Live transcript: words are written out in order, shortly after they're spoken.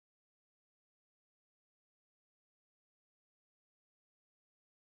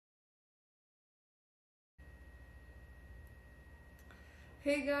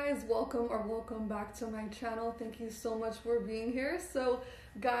Hey guys, welcome back to my channel. Thank you so much for being here. So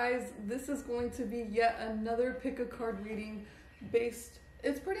guys, this is going to be yet another pick a card reading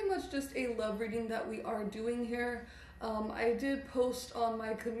it's pretty much just a love reading that we are doing here. I did post on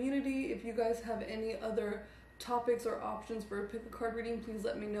my community. If you guys have any other topics or options for a pick a card reading, please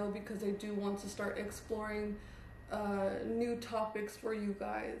let me know, because I do want to start exploring new topics for you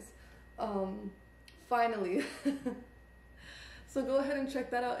guys. Finally. So go ahead and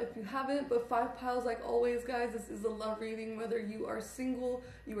check that out if you haven't. But 5 piles, like always, guys, this is a love reading. Whether you are single,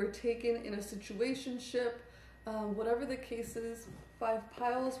 you are taken in a situationship, whatever the case is. 5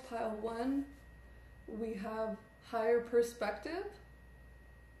 piles. Pile 1, we have higher perspective.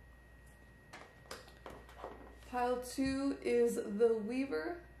 Pile 2 is the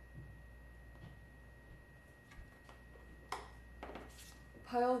Weaver.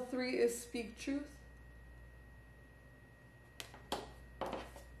 Pile 3 is Speak Truth.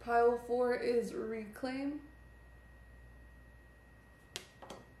 Pile 4 is Reclaim.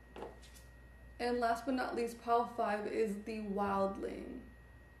 And last but not least, pile 5 is the Wildling.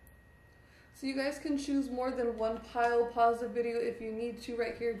 So you guys can choose more than one pile. Pause the video if you need to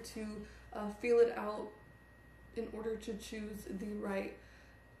right here to feel it out in order to choose the right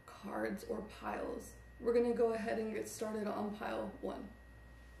cards or piles. We're going to go ahead and get started on pile 1.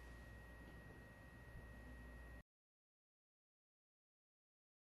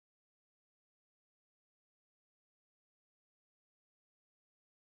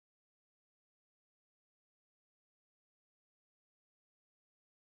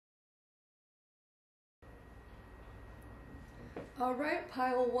 All right,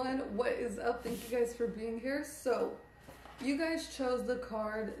 pile 1, what is up? Thank you guys for being here. So you guys chose the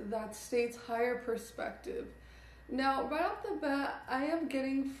card that states higher perspective. Now, right off the bat, I am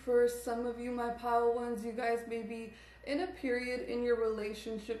getting, for some of you, my pile 1s, you guys may be in a period in your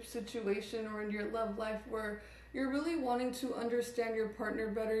relationship situation or in your love life where you're really wanting to understand your partner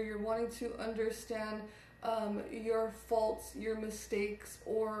better. You're wanting to understand your faults, your mistakes,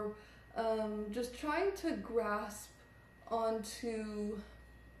 or just trying to grasp onto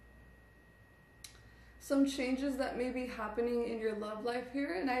some changes that may be happening in your love life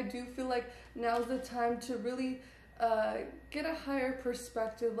here. And I do feel like now's the time to really get a higher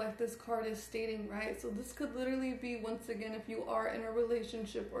perspective, like this card is stating, right? So this could literally be, once again, if you are in a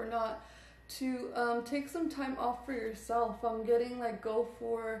relationship or not, to take some time off for yourself. I'm getting like go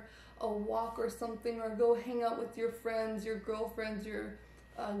for a walk or something, or go hang out with your friends, your girlfriends, your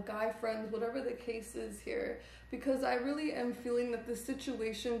guy friends, whatever the case is here, because I really am feeling that this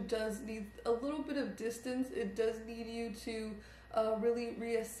situation does need a little bit of distance. It does need you to really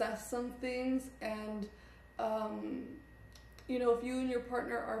reassess some things, and you know, if you and your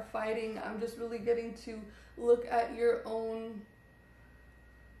partner are fighting, I'm just really getting to look at your own.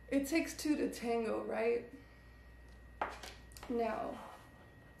 It takes 2 to tango, right? Now,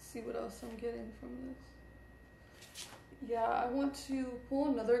 let's see what else I'm getting from this. Yeah, I want to pull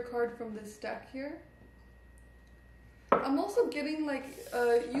another card from this deck here. I'm also getting like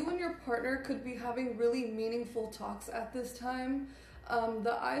you and your partner could be having really meaningful talks at this time.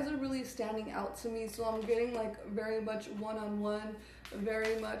 The eyes are really standing out to me, so I'm getting like very much one-on-one,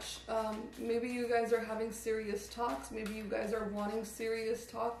 very much, maybe you guys are having serious talks, maybe you guys are wanting serious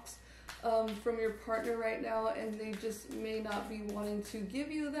talks from your partner right now, and they just may not be wanting to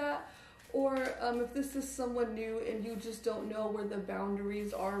give you that. Or if this is someone new and you just don't know where the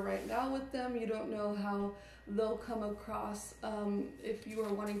boundaries are right now with them, you don't know how they'll come across if you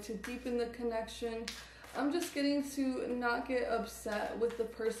are wanting to deepen the connection. I'm just getting to not get upset with the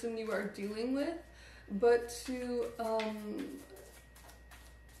person you are dealing with, but to,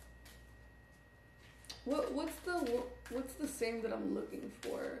 what's the saying that I'm looking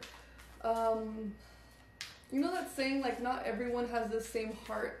for? You know that saying, like, not everyone has the same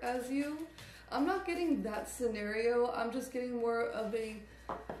heart as you? I'm not getting that scenario. I'm just getting more of a,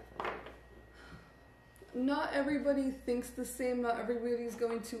 not everybody thinks the same. Not everybody's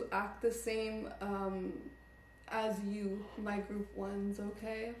going to act the same as you, my group 1s,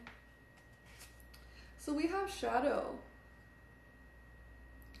 okay? So we have Shadow.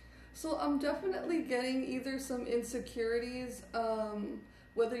 So I'm definitely getting either some insecurities,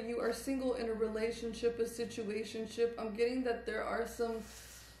 whether you are single, in a relationship, a situationship. I'm getting that there are some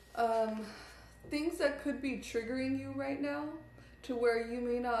things that could be triggering you right now to where you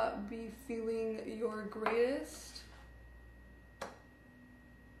may not be feeling your greatest.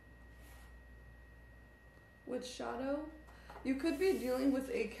 With Shadow, you could be dealing with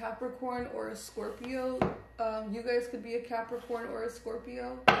a Capricorn or a Scorpio. You guys could be a Capricorn or a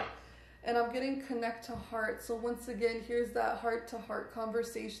Scorpio. And I'm getting connect to heart. So once again, here's that heart to heart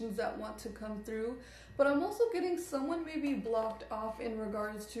conversations that want to come through. But I'm also getting someone maybe blocked off in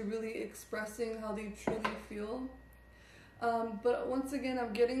regards to really expressing how they truly feel. But once again,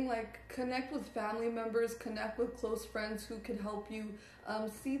 I'm getting like connect with family members, connect with close friends who can help you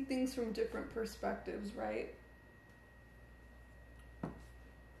see things from different perspectives, right?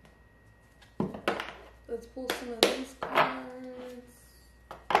 Let's pull some of these cards.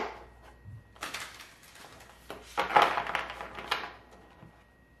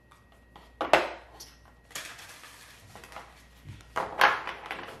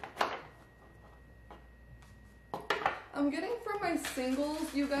 I'm getting for my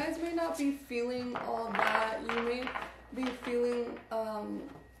singles, you guys may not be feeling all that. You may be feeling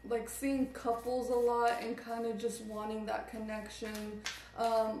like seeing couples a lot and kind of just wanting that connection.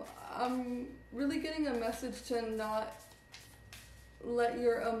 I'm really getting a message to not let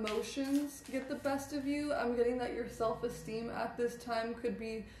your emotions get the best of you. I'm getting that your self-esteem at this time could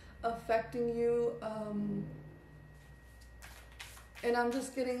be affecting you. And I'm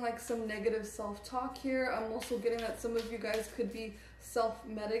just getting like some negative self-talk here. I'm also getting that some of you guys could be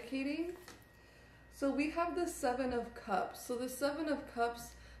self-medicating. So we have the Seven of Cups. So the Seven of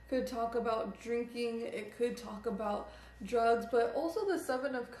Cups could talk about drinking. It could talk about drugs. But also the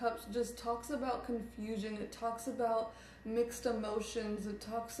Seven of Cups just talks about confusion. It talks about mixed emotions. It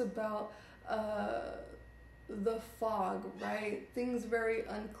talks about the fog, right? Things very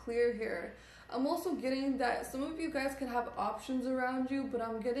unclear here. I'm also getting that some of you guys can have options around you, but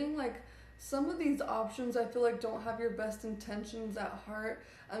I'm getting like some of these options I feel like don't have your best intentions at heart.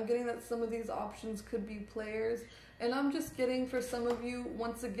 I'm getting that some of these options could be players. And I'm just getting for some of you,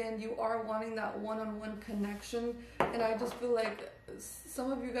 once again, you are wanting that one-on-one connection. And I just feel like some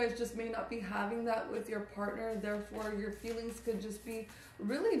of you guys just may not be having that with your partner. Therefore, your feelings could just be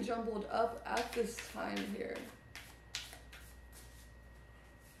really jumbled up at this time here.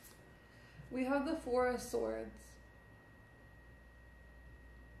 We have the Four of Swords.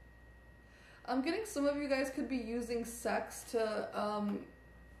 I'm getting some of you guys could be using sex to,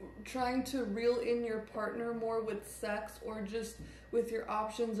 trying to reel in your partner more with sex, or just with your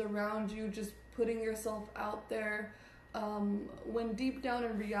options around you, just putting yourself out there. When deep down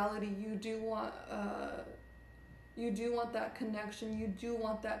in reality, you do want that connection. You do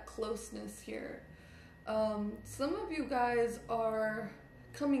want that closeness here. Some of you guys are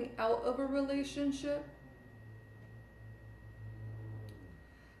coming out of a relationship,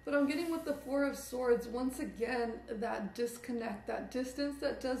 but I'm getting with the Four of Swords, once again, that disconnect, that distance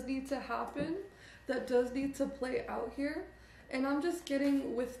that does need to happen, that does need to play out here. And I'm just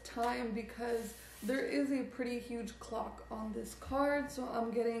getting with time, because there is a pretty huge clock on this card. So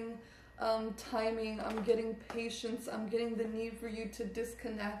I'm getting timing, I'm getting patience, I'm getting the need for you to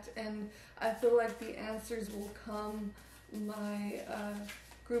disconnect, and I feel like the answers will come. My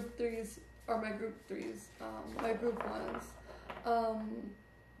group threes, or my group threes, my group ones.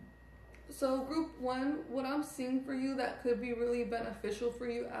 So group one, what I'm seeing for you that could be really beneficial for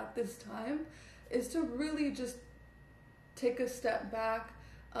you at this time is to really just take a step back,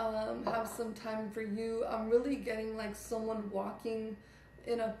 have some time for you. I'm really getting like someone walking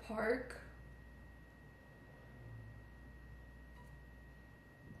in a park.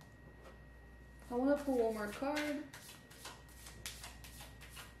 I want to pull one more card.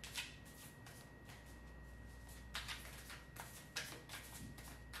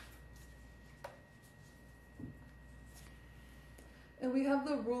 And we have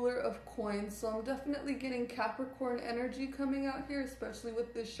the Ruler of Coins, so I'm definitely getting Capricorn energy coming out here, especially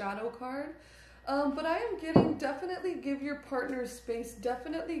with this shadow card. But I am getting, definitely give your partner space,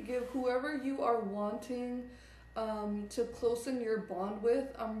 definitely give whoever you are wanting to closen your bond with.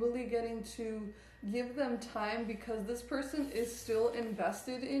 I'm really getting to give them time, because this person is still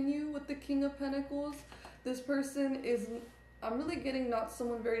invested in you with the King of Pentacles. This person is, I'm really getting not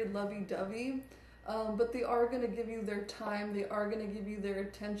someone very lovey-dovey. But they are going to give you their time, they are going to give you their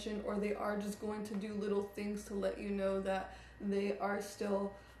attention, or they are just going to do little things to let you know that they are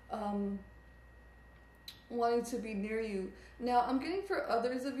still wanting to be near you. Now, I'm getting for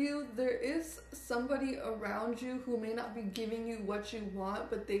others of you, there is somebody around you who may not be giving you what you want,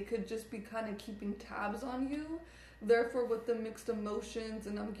 but they could just be kind of keeping tabs on you. Therefore, with the mixed emotions,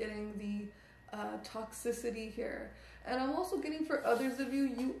 and I'm getting the toxicity here. And I'm also getting for others of you,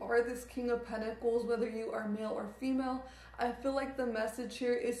 you are this King of Pentacles, whether you are male or female. I feel like the message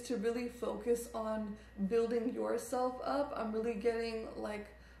here is to really focus on building yourself up. I'm really getting like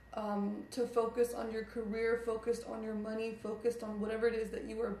to focus on your career, focused on your money, focused on whatever it is that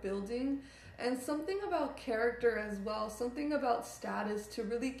you are building. And something about character as well, something about status to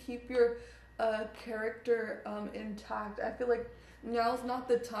really keep your character intact. I feel like now's not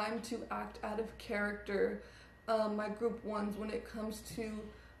the time to act out of character, my group ones, when it comes to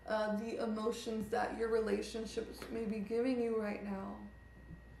the emotions that your relationships may be giving you right now.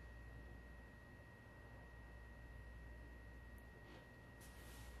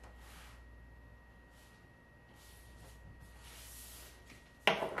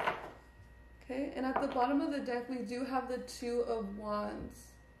 Okay, and at the bottom of the deck, we do have the Two of Wands.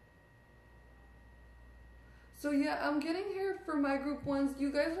 So yeah, I'm getting here for my group ones,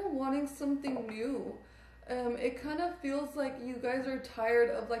 you guys are wanting something new. It kind of feels like you guys are tired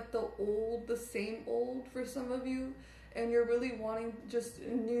of like the same old for some of you, and you're really wanting just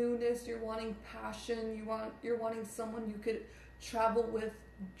newness, you're wanting passion, you're wanting someone you could travel with,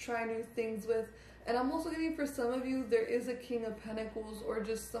 try new things with. And I'm also getting for some of you, there is a King of Pentacles or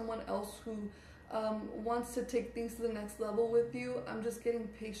just someone else who wants to take things to the next level with you. I'm just getting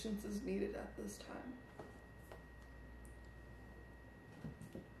patience is needed at this time.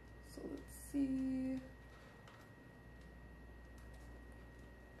 So let's see.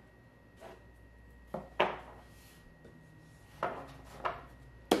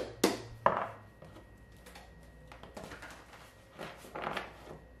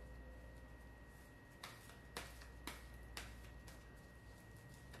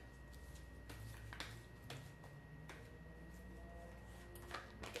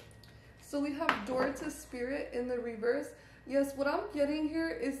 So we have Door to Spirit in the reverse. Yes, what I'm getting here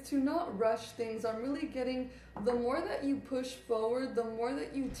is to not rush things. I'm really getting the more that you push forward, the more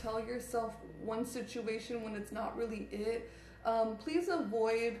that you tell yourself one situation when it's not really it. Please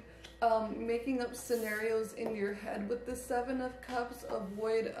avoid making up scenarios in your head with the Seven of Cups.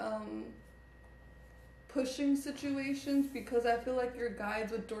 Avoid pushing situations, because I feel like your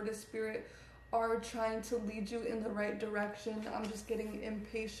guides with Door to Spirit are trying to lead you in the right direction. I'm just getting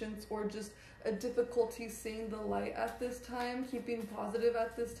impatience or just a difficulty seeing the light at this time. Keeping positive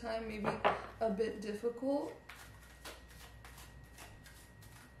at this time may be a bit difficult.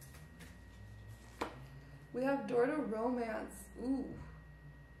 We have Door to Romance. Ooh.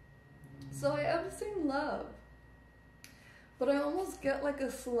 So I am seeing love, but I almost get like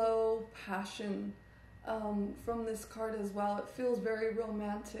a slow passion from this card as well. It feels very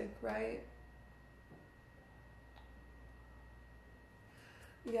romantic, right?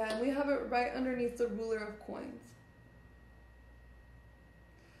 Yeah, and we have it right underneath the Ruler of Coins.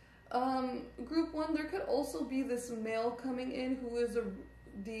 Group 1, there could also be this male coming in who is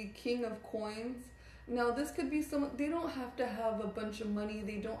the King of Coins. Now, this could be someone, they don't have to have a bunch of money,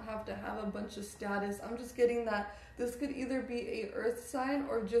 they don't have to have a bunch of status. I'm just getting that this could either be a earth sign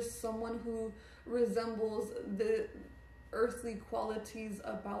or just someone who resembles the earthly qualities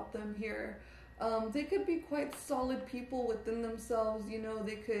about them here. They could be quite solid people within themselves, you know,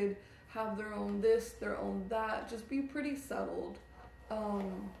 they could have their own this, their own that, just be pretty settled. I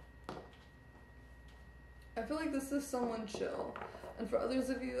feel like this is someone chill. And for others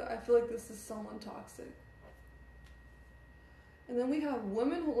of you, I feel like this is someone toxic. And then we have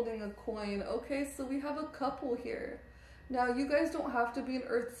women holding a coin. Okay, so we have a couple here. Now, you guys don't have to be an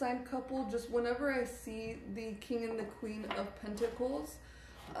earth sign couple. Just whenever I see the King and the Queen of Pentacles,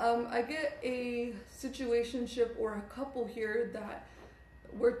 I get a situationship or a couple here that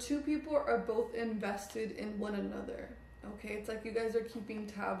where two people are both invested in one another. Okay, it's like you guys are keeping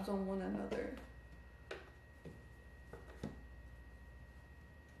tabs on one another.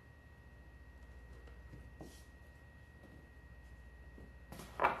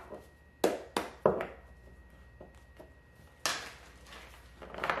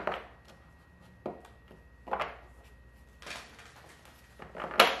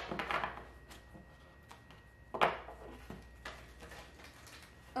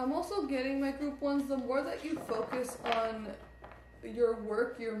 I'm also getting, my group ones, the more that you focus on your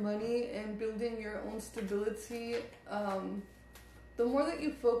work, your money, and building your own stability, the more that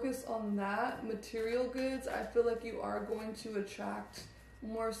you focus on that, material goods, I feel like you are going to attract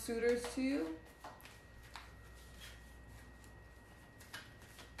more suitors to you.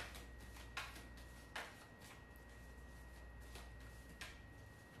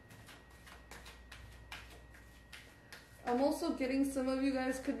 I'm also getting some of you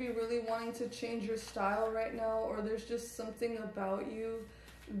guys could be really wanting to change your style right now, or there's just something about you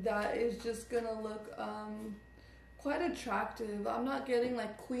that is just gonna look quite attractive. I'm not getting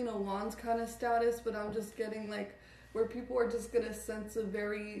like Queen of Wands kind of status, but I'm just getting like where people are just gonna sense a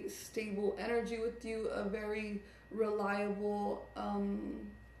very stable energy with you, a very reliable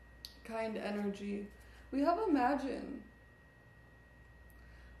kind energy. We have imagine.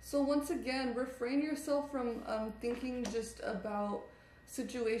 So once again, refrain yourself from thinking just about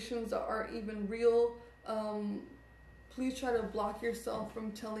situations that aren't even real. Please try to block yourself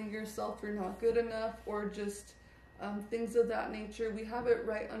from telling yourself you're not good enough, or just things of that nature. We have it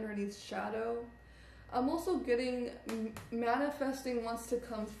right underneath shadow. I'm also getting manifesting wants to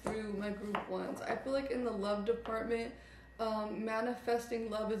come through, my group ones. I feel like in the love department, manifesting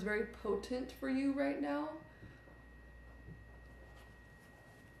love is very potent for you right now.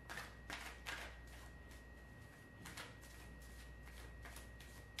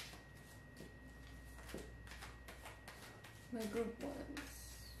 My group ones.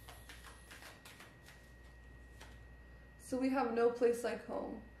 So we have no place like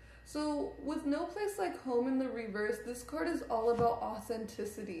home. So with no place like home in the reverse, this card is all about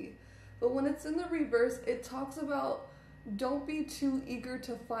authenticity. But when it's in the reverse, it talks about don't be too eager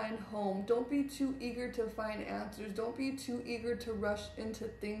to find home. Don't be too eager to find answers. Don't be too eager to rush into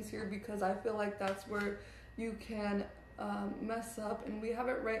things here, because I feel like that's where you can mess up. And we have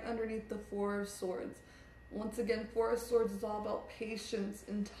it right underneath the Four of Swords. Once again, Four of Swords is all about patience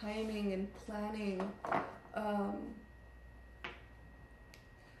and timing and planning.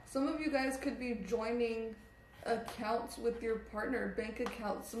 Some of you guys could be joining accounts with your partner, bank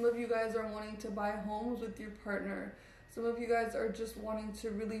accounts. Some of you guys are wanting to buy homes with your partner. Some of you guys are just wanting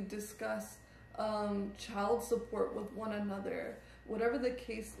to really discuss child support with one another. Whatever the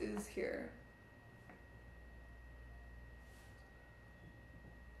case is here.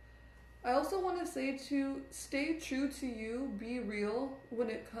 I also want to say to stay true to you, be real when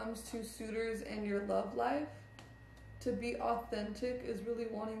it comes to suitors and your love life. To be authentic is really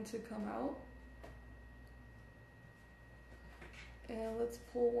wanting to come out. And let's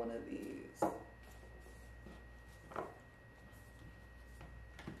pull one of these.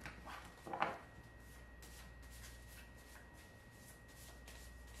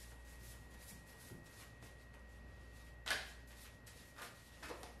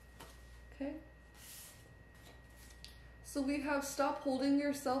 Okay. So we have stop holding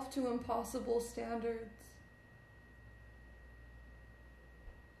yourself to impossible standards.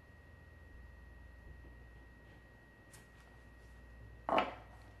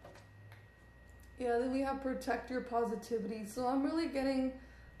 Yeah, then we have protect your positivity. So I'm really getting,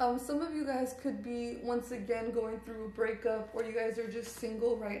 some of you guys could be, once again, going through a breakup, or you guys are just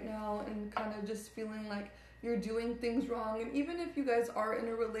single right now and kind of just feeling like you're doing things wrong. And even if you guys are in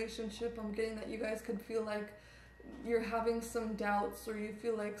a relationship, I'm getting that you guys could feel like you're having some doubts, or you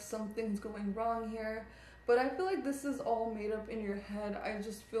feel like something's going wrong here. But I feel like this is all made up in your head. I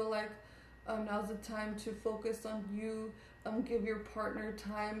just feel like now's the time to focus on you. Give your partner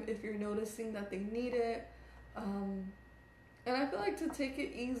time if you're noticing that they need it. And I feel like to take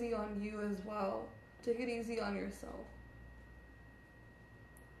it easy on you as well. Take it easy on yourself.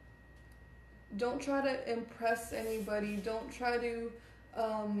 Don't try to impress anybody. Don't try to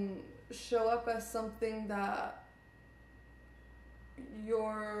show up as something that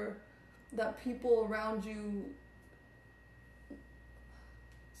people around you...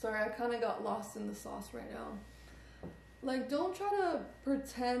 Sorry, I kind of got lost in the sauce right now. Like, don't try to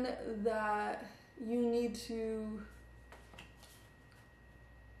pretend that you need to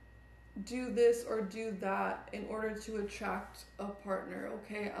do this or do that in order to attract a partner,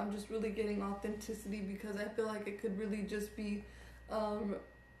 okay? I'm just really getting authenticity, because I feel like it could really just be kind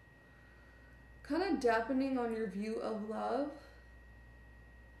of dampening on your view of love.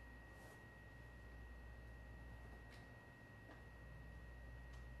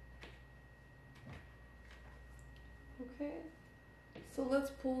 Okay, so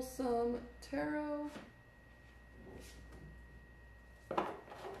let's pull some tarot.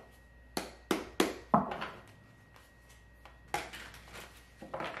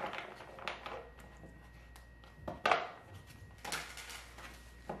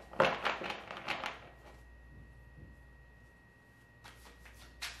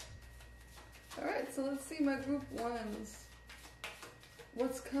 Alright, so let's see my group ones.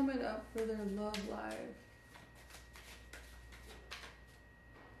 What's coming up for their love life?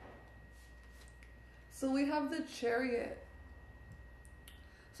 So we have the Chariot.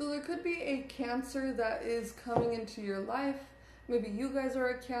 So there could be a Cancer that is coming into your life. Maybe you guys are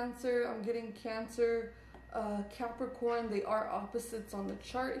a Cancer. I'm getting Cancer, Capricorn. They are opposites on the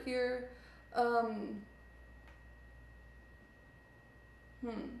chart here.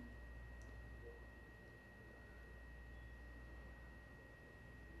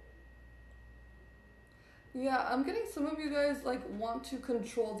 Yeah, I'm getting some of you guys like want to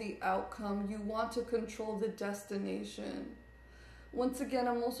control the outcome. You want to control the destination. Once again,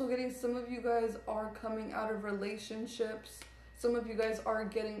 I'm also getting some of you guys are coming out of relationships. Some of you guys are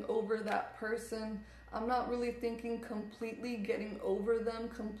getting over that person. I'm not really thinking completely getting over them,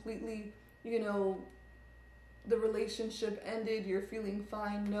 completely, you know, the relationship ended, you're feeling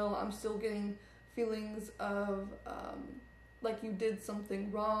fine. No, I'm still getting feelings of like you did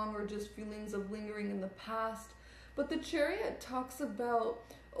something wrong, or just feelings of lingering in the past. But the Chariot talks about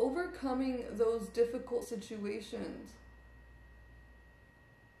overcoming those difficult situations.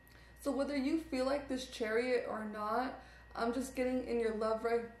 So whether you feel like this Chariot or not, I'm just getting in your love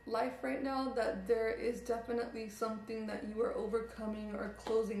life right now that there is definitely something that you are overcoming or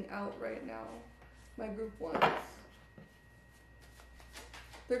closing out right now, my group ones.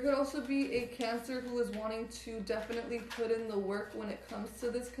 There could also be a Cancer who is wanting to definitely put in the work when it comes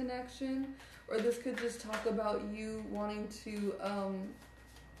to this connection, or this could just talk about you wanting to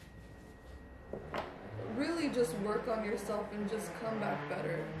really just work on yourself and just come back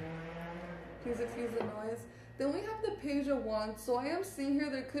better. Please excuse the noise. Then we have the Page of Wands. So I am seeing here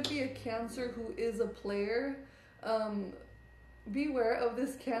there could be a Cancer who is a player. Beware of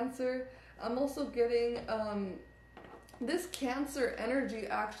this Cancer. I'm also getting this Cancer energy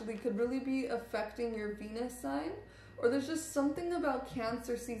actually could really be affecting your Venus sign. Or there's just something about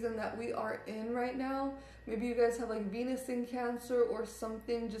Cancer season that we are in right now. Maybe you guys have like Venus in Cancer, or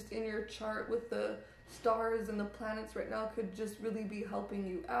something just in your chart with the stars and the planets right now could just really be helping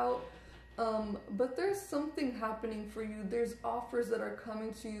you out. But there's something happening for you. There's offers that are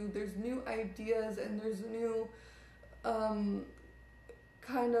coming to you. There's new ideas, and there's new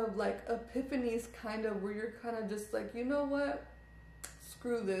kind of like epiphanies, kind of where you're kind of just like, you know what,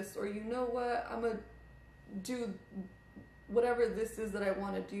 screw this, or you know what, I'm gonna do whatever this is that I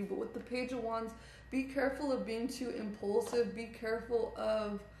want to do. But with the Page of Wands, be careful of being too impulsive. Be careful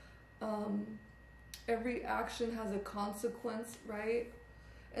of every action has a consequence, right?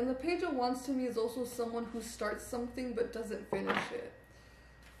 And the Page of Wands to me is also someone who starts something but doesn't finish it.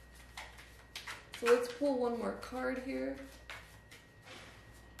 So let's pull one more card here.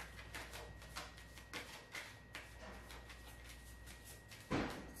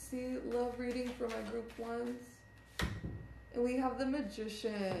 See, love reading for my group ones. And we have the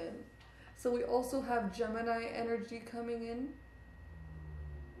Magician. So we also have Gemini energy coming in.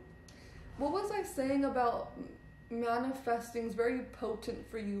 What was I saying about manifesting? Is very potent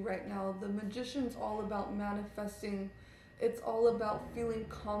for you right now. The Magician's all about manifesting. It's all about feeling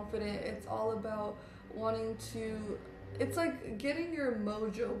confident. It's all about wanting to, it's like getting your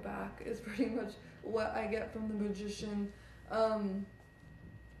mojo back is pretty much what I get from the Magician.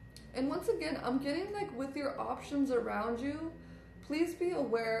 And once again, I'm getting like with your options around you, please be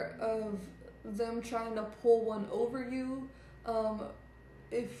aware of them trying to pull one over you.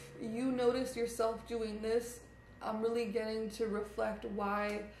 If you notice yourself doing this, I'm really getting to reflect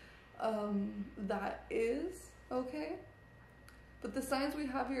why that is, okay? But the signs we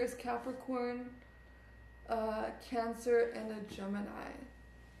have here is Capricorn, Cancer, and a Gemini.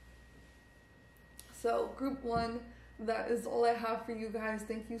 So group one, that is all I have for you guys.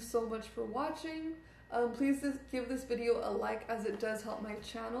 Thank you so much for watching. Please give this video a like, as it does help my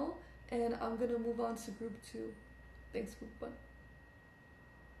channel. And I'm going to move on to group two. Thanks, group one.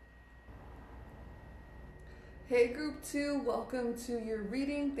 Hey group two, welcome to your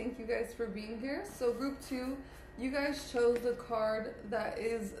reading. Thank you guys for being here. So group two, you guys chose the card that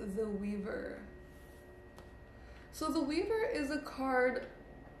is the Weaver. So the Weaver is a card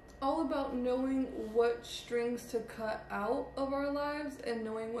all about knowing what strings to cut out of our lives and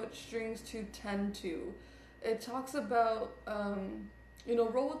knowing what strings to tend to. It talks about, you know,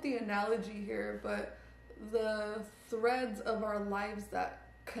 roll with the analogy here, but the threads of our lives that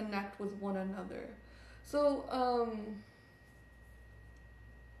connect with one another. So,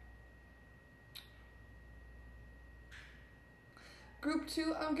 group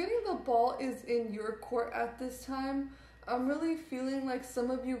two, I'm getting the ball is in your court at this time. I'm really feeling like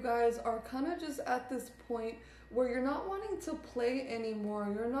some of you guys are kind of just at this point where you're not wanting to play anymore.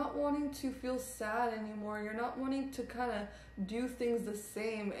 You're not wanting to feel sad anymore. You're not wanting to kind of do things the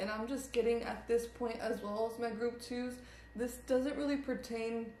same. And I'm just getting at this point, as well as my group twos, this doesn't really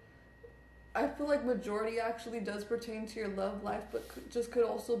pertain, I feel like majority actually does pertain to your love life, but just could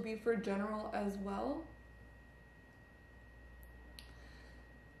also be for general as well.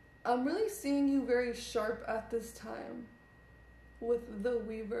 I'm really seeing you very sharp at this time with the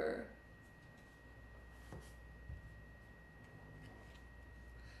Weaver.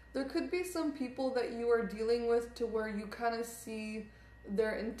 There could be some people that you are dealing with to where you kind of see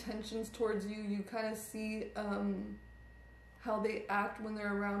their intentions towards you. You kind of see how they act when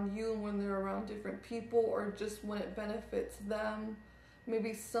they're around you and when they're around different people, or just when it benefits them.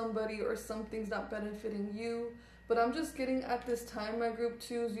 Maybe somebody or something's not benefiting you. But I'm just getting at this time, my group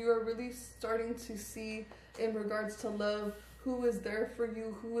twos, you are really starting to see in regards to love who is there for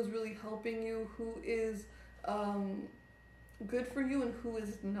you, who is really helping you, who is good for you and who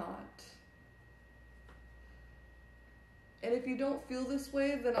is not. And if you don't feel this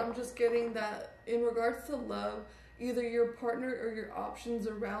way, then I'm just getting that in regards to love, either your partner or your options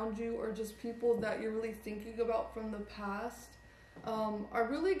around you, or just people that you're really thinking about from the past, are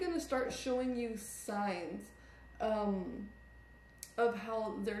really going to start showing you signs of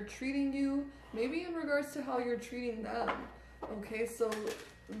how they're treating you, maybe in regards to how you're treating them. Okay, so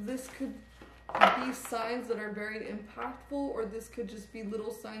this could be signs that are very impactful, or this could just be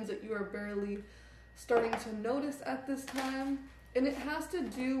little signs that you are barely starting to notice at this time. And it has to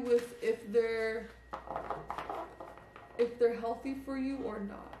do with if they're healthy for you or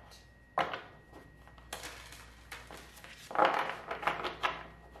not.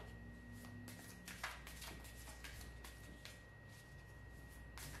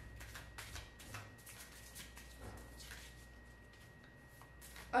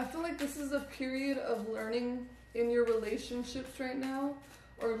 I feel like this is a period of learning in your relationships right now,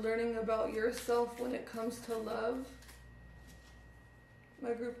 or learning about yourself when it comes to love,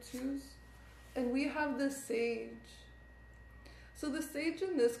 my group twos. And we have the Sage. So the Sage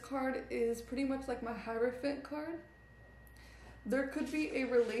in this card is pretty much like my Hierophant card. There could be a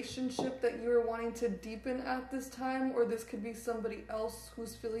relationship that you're wanting to deepen at this time, or this could be somebody else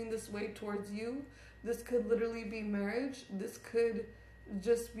who's feeling this way towards you. This could literally be marriage. This could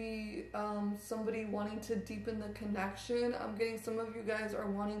just be somebody wanting to deepen the connection. I'm getting some of you guys are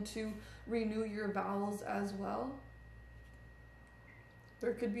wanting to renew your vows as well.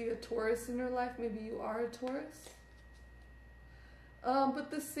 There could be a Taurus in your life. Maybe you are a Taurus.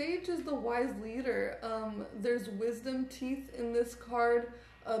 But the Sage is the wise leader. There's wisdom teeth in this card.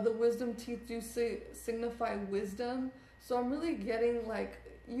 The wisdom teeth do signify wisdom. So I'm really getting like,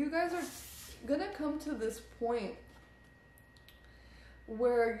 you guys are gonna come to this point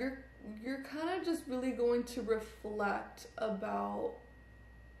where you're kind of just really going to reflect about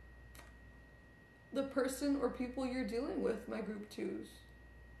the person or people you're dealing with, my group twos.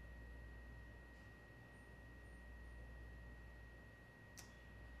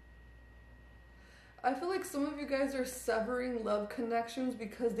 I feel like some of you guys are severing love connections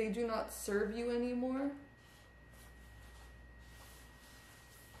because they do not serve you anymore.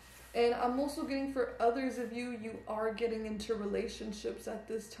 And I'm also getting for others of you, you are getting into relationships at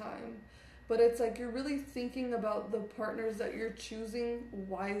this time. But it's like you're really thinking about the partners that you're choosing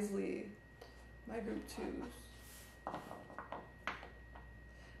wisely, my group twos.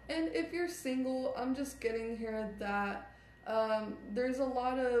 And if you're single, I'm just getting here that there's a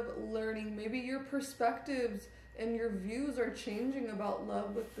lot of learning. Maybe your perspectives and your views are changing about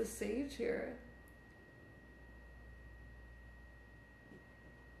love with the Sage here.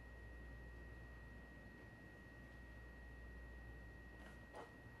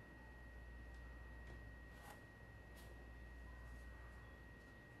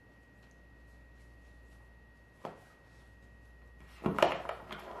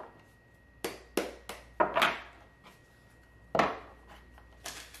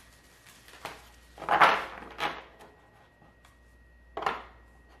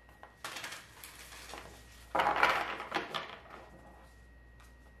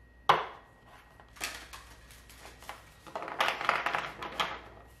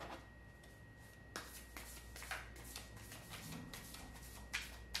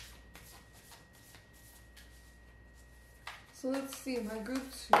 So let's see, my group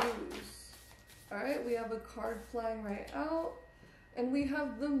twos. All right, we have a card flying right out. And we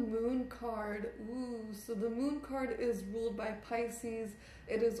have the Moon card. Ooh, so the Moon card is ruled by Pisces.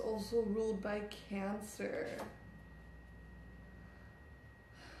 It is also ruled by Cancer.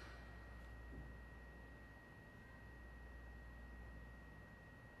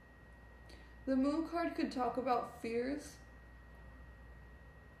 The Moon card could talk about fears.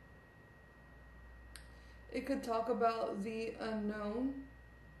 It could talk about the unknown.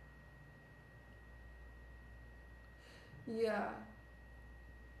 Yeah.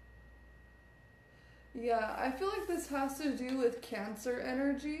 Yeah, I feel like this has to do with Cancer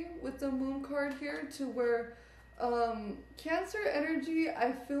energy with the Moon card here, to where Cancer energy,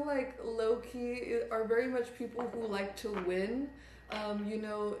 I feel like low-key are very much people who like to win. You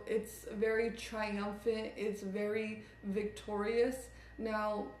know, it's very triumphant, it's very victorious.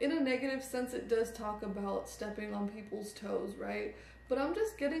 Now, in a negative sense, it does talk about stepping on people's toes, right? But I'm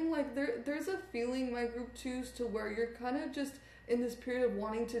just getting like there's a feeling, my group twos, to where you're kind of just in this period of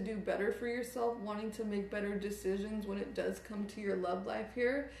wanting to do better for yourself, wanting to make better decisions when it does come to your love life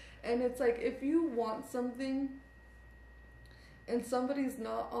here. And it's like, if you want something and somebody's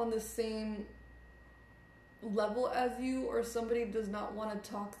not on the same level as you, or somebody does not want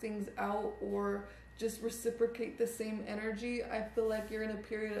to talk things out or just reciprocate the same energy, I feel like you're in a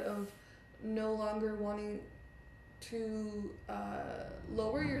period of no longer wanting to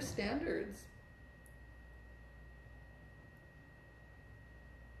lower your standards.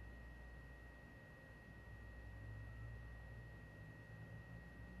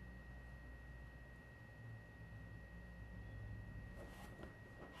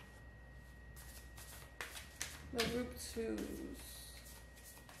 My group twos.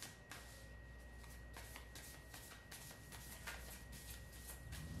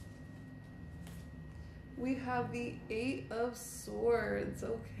 We have the Eight of Swords.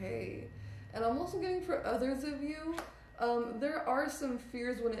 Okay. And I'm also getting, for others of you, there are some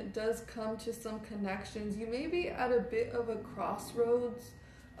fears when it does come to some connections. You may be at a bit of a crossroads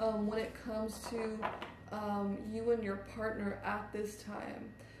when it comes to you and your partner at this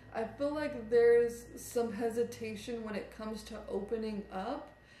time. I feel like there's some hesitation when it comes to opening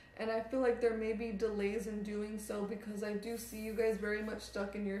up, and I feel like there may be delays in doing so, because I do see you guys very much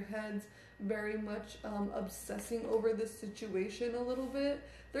stuck in your heads, very much obsessing over this situation a little bit.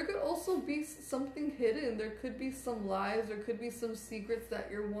 There could also be something hidden. There could be some lies, there could be some secrets that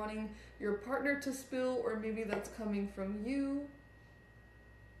you're wanting your partner to spill, or maybe that's coming from you.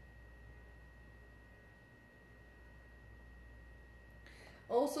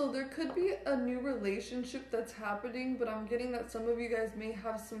 Also, there could be a new relationship that's happening, but I'm getting that some of you guys may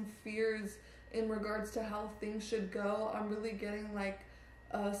have some fears in regards to how things should go. I'm really getting like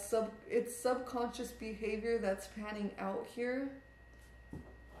it's subconscious behavior that's panning out here.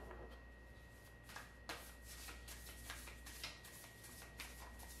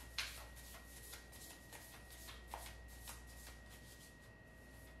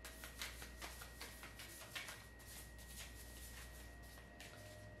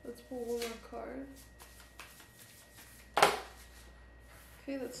 Let's pull one more card.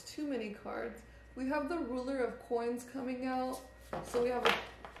 Okay, that's too many cards. We have the Ruler of Coins coming out. So we have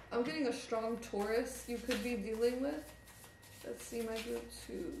I'm getting a strong Taurus you could be dealing with. Let's see my group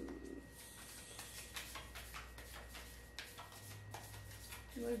twos.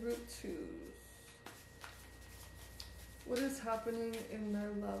 My group twos. What is happening in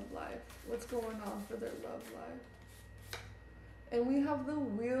their love life? What's going on for their love life? And we have the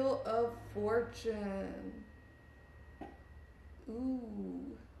Wheel of Fortune.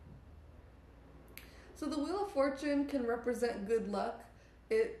 Ooh. So the Wheel of Fortune can represent good luck.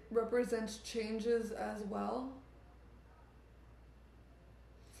 It represents changes as well.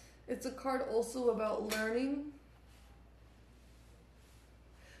 It's a card also about learning.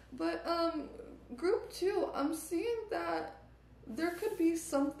 But group 2, I'm seeing that there could be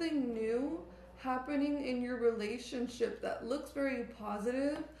something new happening in your relationship that looks very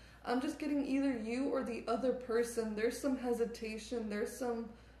positive. I'm just getting either you or the other person, there's some hesitation, there's some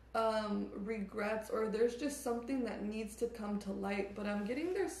regrets, or there's just something that needs to come to light. But I'm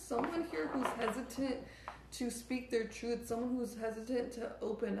getting there's someone here who's hesitant to speak their truth, someone who's hesitant to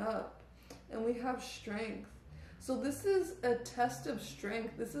open up. And we have strength. So this is a test of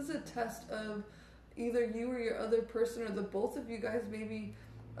strength. This is a test of either you or your other person, or the both of you guys maybe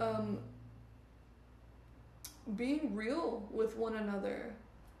being real with one another,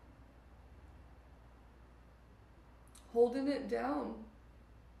 holding it down.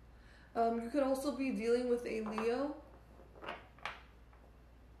 You could also be dealing with a Leo.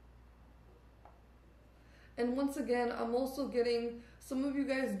 And once again, I'm also getting, some of you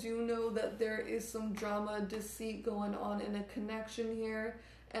guys do know that there is some drama, deceit going on in a connection here.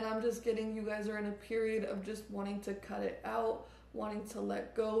 And I'm just getting you guys are in a period of just wanting to cut it out, wanting to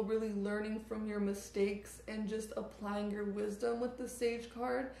let go, really learning from your mistakes and just applying your wisdom with the Sage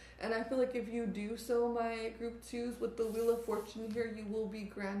card. And I feel like if you do so, my group 2s, with the Wheel of Fortune here, you will be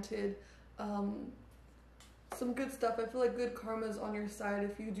granted some good stuff. I feel like good karma is on your side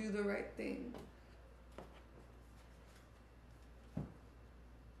if you do the right thing.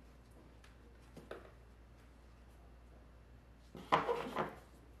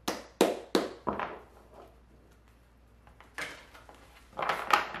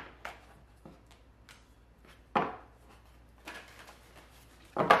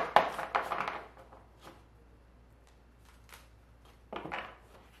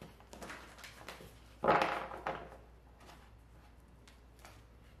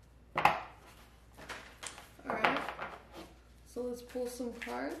 let's pull some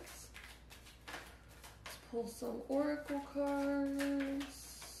cards. Let's pull some oracle cards.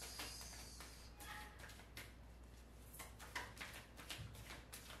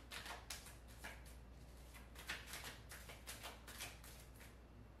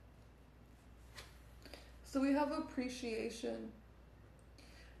 So we have appreciation.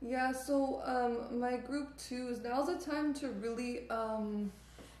 Yeah, so my group 2s, now's the time to really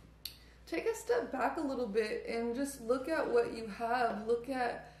take a step back a little bit and just look at what you have. Look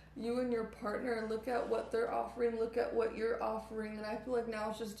at you and your partner, look at what they're offering, look at what you're offering. And I feel like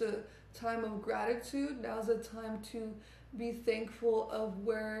now it's just a time of gratitude. Now's a time to be thankful of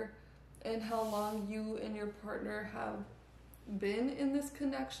where and how long you and your partner have been in this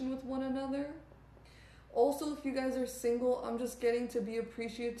connection with one another. Also, if you guys are single, I'm just getting to be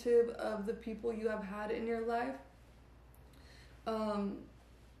appreciative of the people you have had in your life.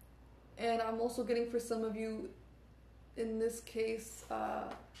 And I'm also getting, for some of you, in this case,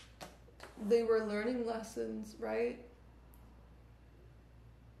 they were learning lessons, right?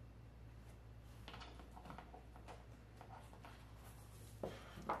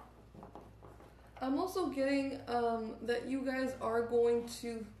 I'm also getting that you guys are going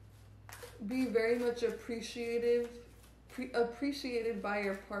to be very much appreciated by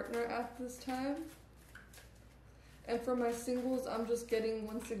your partner at this time. And for my singles, I'm just getting,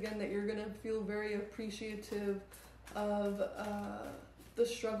 once again, that you're going to feel very appreciative of the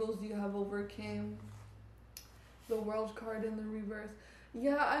struggles you have overcame. The World card in the reverse.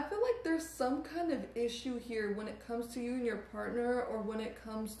 Yeah, I feel like there's some kind of issue here when it comes to you and your partner, or when it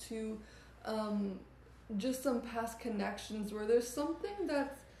comes to just some past connections where there's something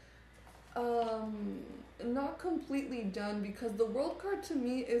that's not completely done, because the World card to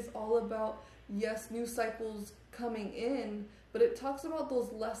me is all about, yes, new cycles coming in, but it talks about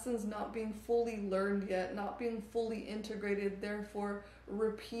those lessons not being fully learned yet, not being fully integrated, therefore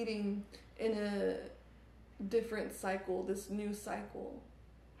repeating in a different cycle, this new cycle.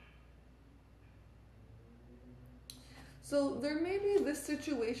 So there may be this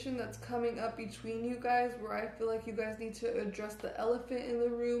situation that's coming up between you guys where I feel like you guys need to address the elephant in the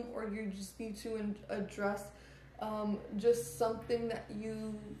room, or you just need to address just something that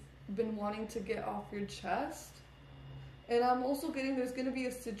you've been wanting to get off your chest. And I'm also getting there's going to be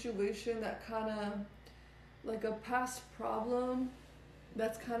a situation that kind of, like a past problem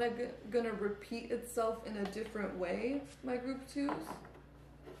that's kind of going to repeat itself in a different way, my group 2s.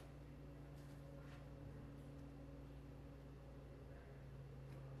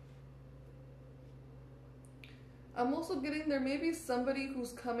 I'm also getting there may be somebody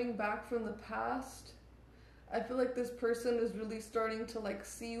who's coming back from the past. I feel like this person is really starting to like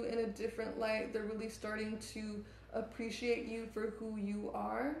see you in a different light. They're really starting to appreciate you for who you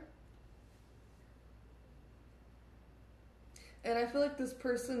are. And I feel like this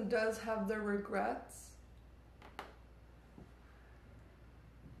person does have their regrets.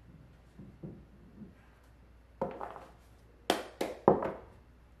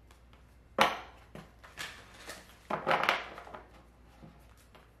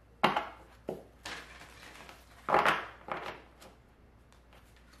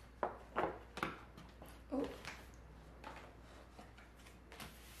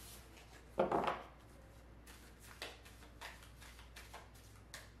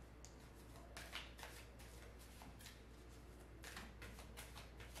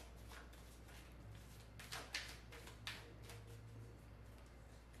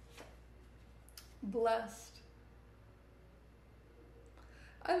 Blessed.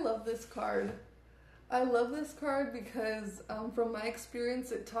 I love this card. I love this card because from my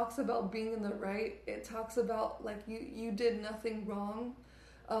experience, it talks about being in the right. It talks about like you did nothing wrong.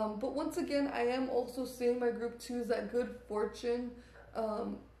 But once again, I am also seeing my group 2s that good fortune,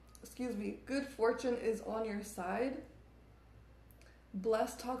 good fortune is on your side.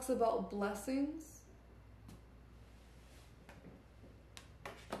 Blessed talks about blessings.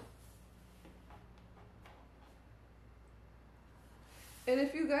 And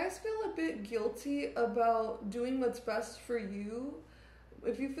if you guys feel a bit guilty about doing what's best for you,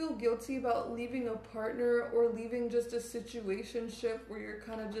 if you feel guilty about leaving a partner or leaving just a situationship where you're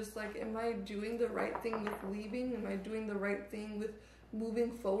kind of just like, am I doing the right thing with leaving? Am I doing the right thing with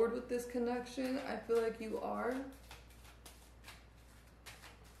moving forward with this connection? I feel like you are.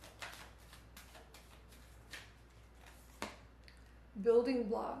 Building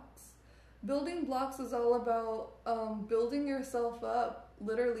blocks. Building blocks is all about building yourself up,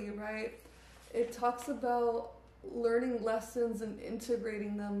 literally, right? It talks about learning lessons and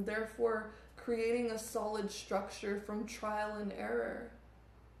integrating them, therefore creating a solid structure from trial and error.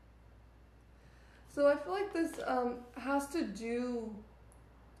 So I feel like this has to do...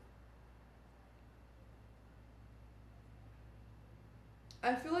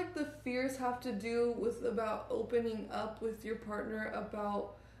 I feel like the fears have to do with about opening up with your partner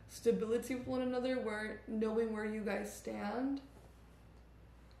about stability with one another, where knowing where you guys stand.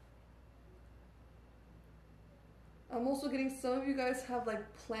 I'm also getting some of you guys have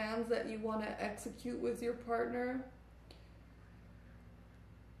like plans that you want to execute with your partner.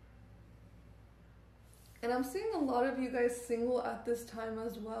 And I'm seeing a lot of you guys single at this time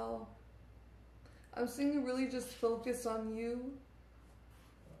as well. I'm seeing you really just focus on you.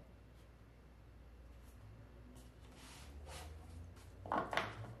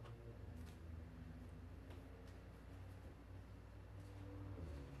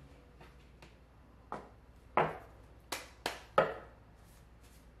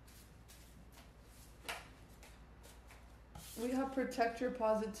 We have protect your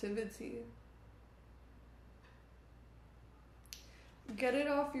positivity. Get it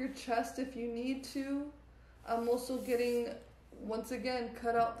off your chest if you need to. I'm also getting, once again,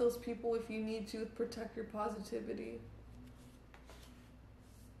 cut out those people if you need to. Protect your positivity.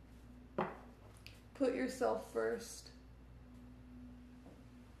 Put yourself first.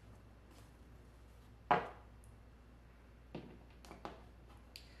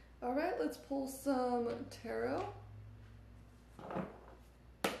 All right, let's pull some tarot.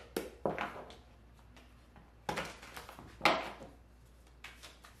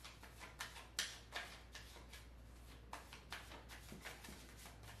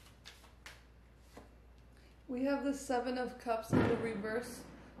 We have the Seven of Cups in the reverse.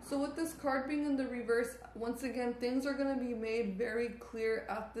 So with this card being in the reverse, once again, things are going to be made very clear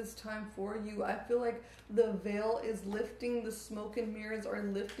at this time for you. I feel like the veil is lifting, the smoke and mirrors are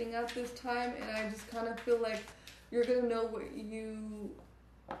lifting at this time, and I just kind of feel like you're going to know what you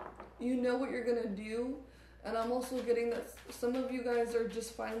know what you're going to do. And I'm also getting that some of you guys are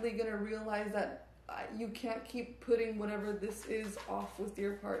just finally going to realize that you can't keep putting whatever this is off with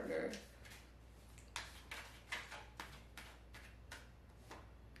your partner.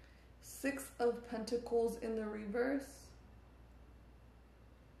 Six of Pentacles in the reverse.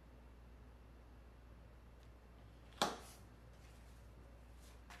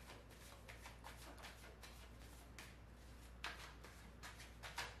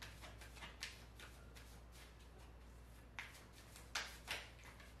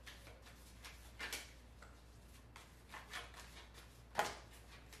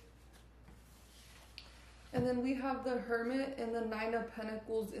 And then we have the Hermit and the Nine of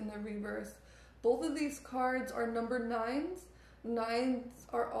Pentacles in the reverse. Both of these cards are number nines. Nines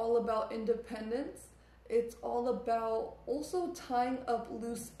are all about independence. It's all about also tying up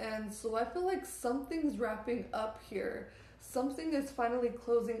loose ends. So I feel like something's wrapping up here. Something is finally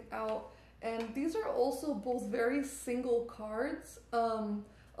closing out. And these are also both very single cards.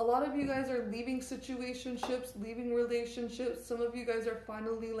 A lot of you guys are leaving situationships, leaving relationships. Some of you guys are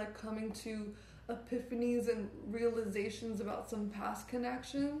finally like coming to epiphanies and realizations about some past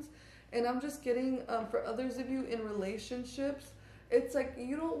connections. And I'm just getting, for others of you in relationships, it's like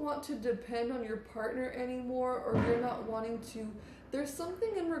you don't want to depend on your partner anymore, or you're not wanting to, there's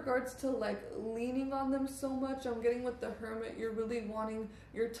something in regards to like leaning on them so much. I'm getting with the Hermit, you're really wanting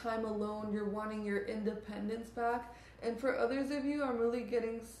your time alone, you're wanting your independence back. And for others of you, I'm really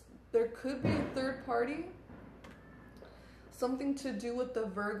getting, there could be a third party, something to do with the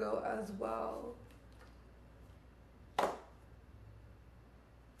Virgo as well.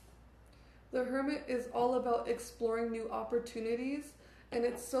 The Hermit is all about exploring new opportunities, and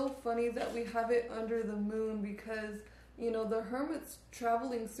it's so funny that we have it under the moon because, you know, the Hermit's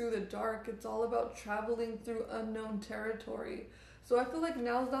traveling through the dark. It's all about traveling through unknown territory. So I feel like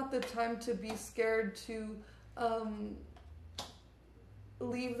now's not the time to be scared to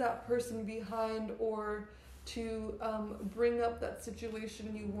leave that person behind, or to bring up that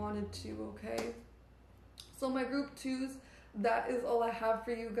situation you wanted to, okay? So my group twos, that is all I have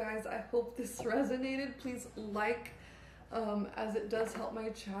for you guys. I hope this resonated. Please like, as it does help my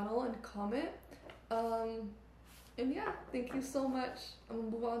channel, and comment. And yeah, thank you so much. I'm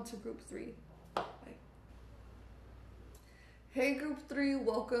gonna move on to group three. Bye. Hey group three,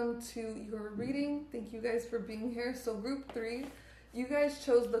 welcome to your reading. Thank you guys for being here. So group three, you guys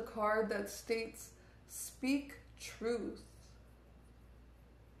chose the card that states speak truth.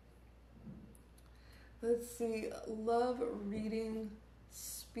 Let's see, love reading,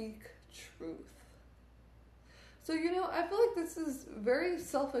 speak truth. So, you know, I feel like this is very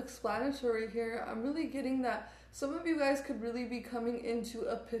self-explanatory here. I'm really getting that some of you guys could really be coming into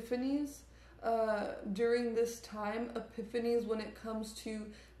epiphanies. during this time, epiphanies when it comes to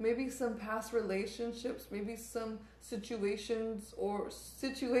maybe some past relationships, maybe some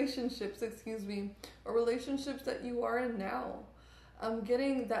situationships, excuse me, or relationships that you are in now. I'm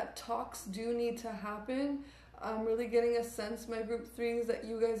getting that talks do need to happen. I'm really getting a sense, my group threes, that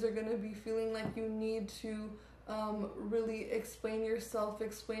you guys are going to be feeling like you need to really explain yourself,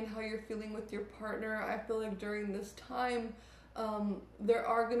 explain how you're feeling with your partner. I feel like during this time, there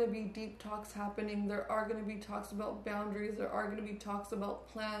are going to be deep talks happening. There are going to be talks about boundaries. There are going to be talks about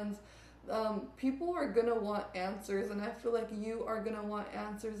plans. People are going to want answers, and I feel like you are going to want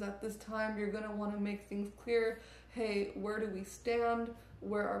answers at this time. You're going to want to make things clear. Hey, where do we stand?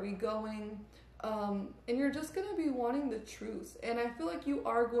 Where are we going? And you're just going to be wanting the truth. And I feel like you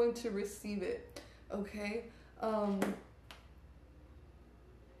are going to receive it. Okay? I'm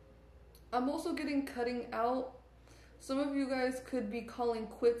also getting cutting out. Some of you guys could be calling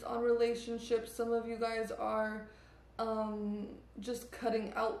quits on relationships. Some of you guys are just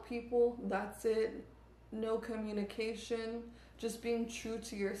cutting out people. That's it. No communication. Just being true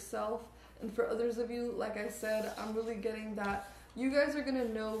to yourself. And for others of you, like I said, I'm really getting that you guys are going to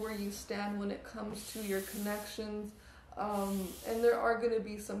know where you stand when it comes to your connections. And there are going to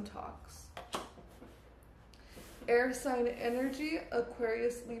be some talks. Air sign energy,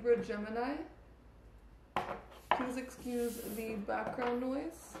 Aquarius, Libra, Gemini. Please excuse the background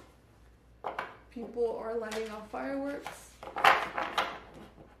noise. People are lighting off fireworks.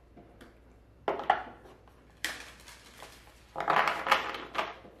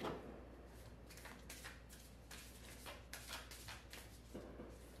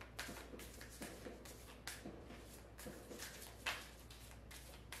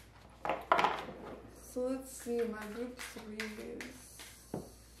 So let's see, my group threes.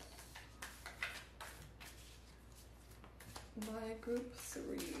 My group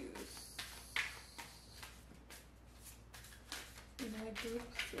threes. My group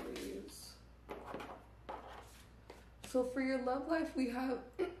threes. So for your love life, we have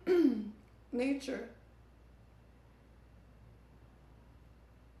nature.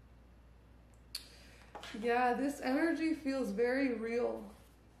 Yeah, this energy feels very real.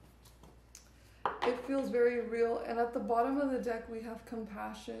 It feels very real. And at the bottom of the deck, we have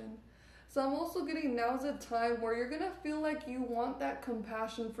compassion. So I'm also getting now's a time where you're going to feel like you want that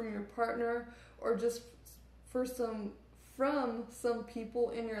compassion from your partner, or just from some people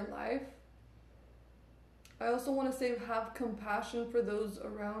in your life. I also want to say have compassion for those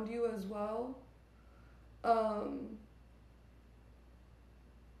around you as well.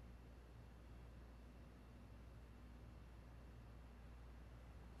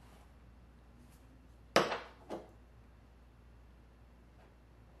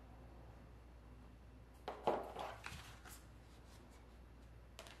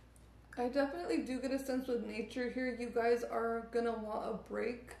 I definitely do get a sense with nature here. You guys are going to want a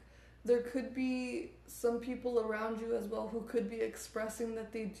break. There could be some people around you as well who could be expressing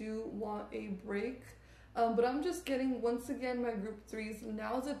that they do want a break. But I'm just getting, once again, my group threes,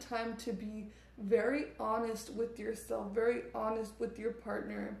 now's a time to be very honest with yourself, very honest with your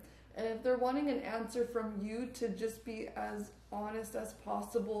partner. And if they're wanting an answer from you, to just be as honest as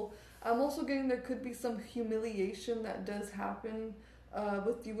possible. I'm also getting there could be some humiliation that does happen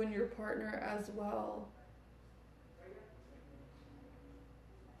with you and your partner as well.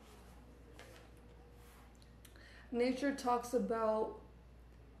 Nature talks about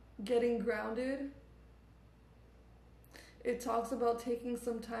getting grounded. It talks about taking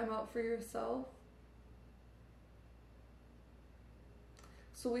some time out for yourself.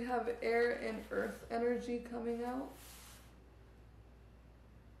 So we have air and earth energy coming out.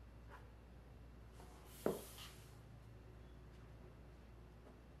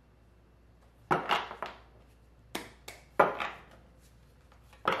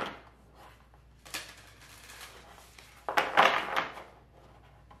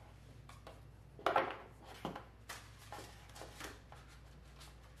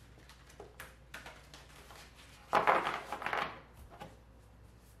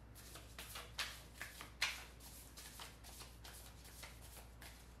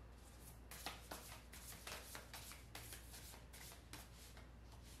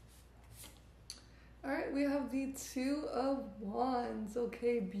 Alright, we have the Two of Wands.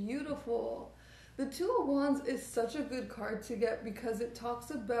 Okay, beautiful. The Two of Wands is such a good card to get because it talks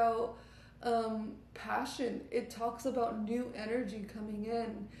about passion. It talks about new energy coming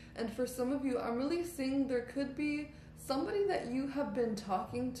in. And for some of you, I'm really seeing there could be somebody that you have been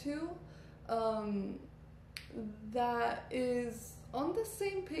talking to that is on the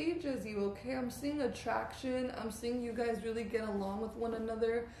same page as you, okay? I'm seeing attraction. I'm seeing you guys really get along with one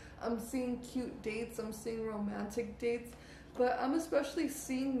another. I'm seeing cute dates. I'm seeing romantic dates. But I'm especially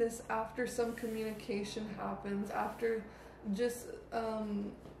seeing this after some communication happens, after just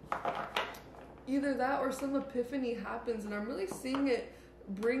either that or some epiphany happens, and I'm really seeing it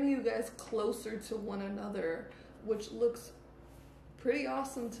bring you guys closer to one another, which looks pretty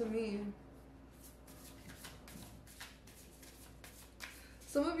awesome to me.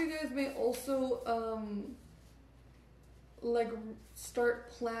 Some of you guys may also like start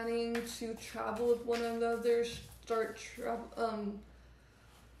planning to travel with one another, start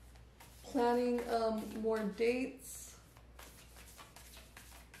planning more dates.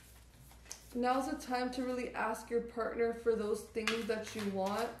 Now's the time to really ask your partner for those things that you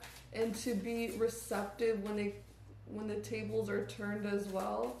want, and to be receptive when the tables are turned as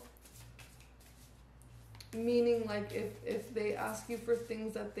well. Meaning, like, if they ask you for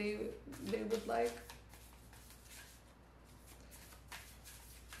things that they would like.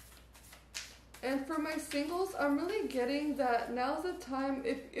 And for my singles, I'm really getting that now's the time,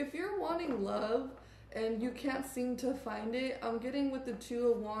 if you're wanting love and you can't seem to find it, I'm getting with the Two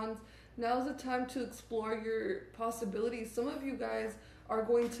of Wands, now's the time to explore your possibilities. Some of you guys are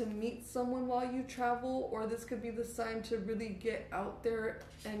going to meet someone while you travel, or this could be the sign to really get out there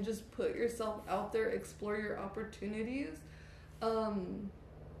and just put yourself out there, explore your opportunities. I'm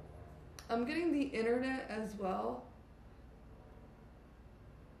getting the internet as well.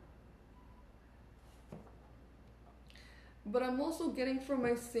 But I'm also getting from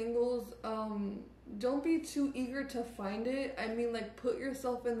my singles, don't be too eager to find it. I mean, like, put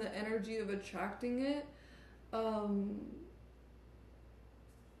yourself in the energy of attracting it.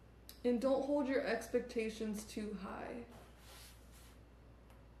 And don't hold your expectations too high.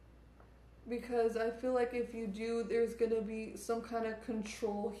 Because I feel like if you do, there's going to be some kind of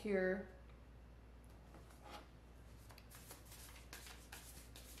control here.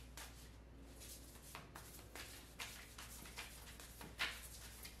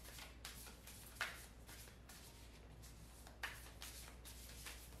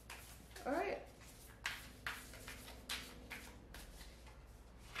 All right.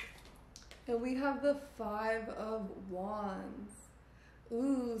 And we have the Five of Wands.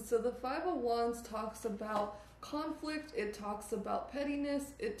 Ooh, so the Five of Wands talks about conflict, it talks about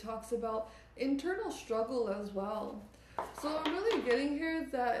pettiness, it talks about internal struggle as well. So I'm really getting here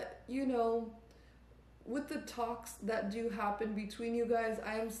that, you know, with the talks that do happen between you guys,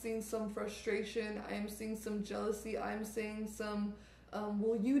 I am seeing some frustration, I am seeing some jealousy, I am seeing some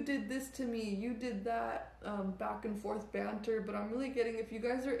well, you did this to me, you did that, back and forth banter. But I'm really getting, if you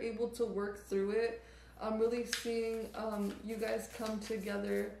guys are able to work through it, I'm really seeing you guys come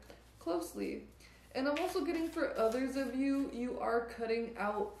together closely. And I'm also getting for others of you, you are cutting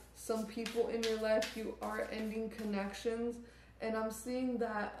out some people in your life, you are ending connections, and I'm seeing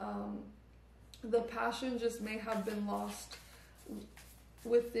that the passion just may have been lost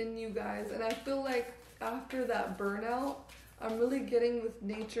within you guys. And I feel like after that burnout, I'm really getting with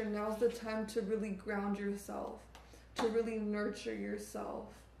nature, now's the time to really ground yourself, to really nurture yourself,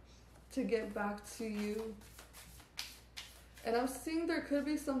 to get back to you. And I'm seeing there could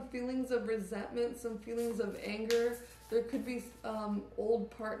be some feelings of resentment, some feelings of anger. There could be old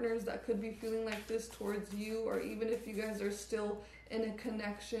partners that could be feeling like this towards you, or even if you guys are still in a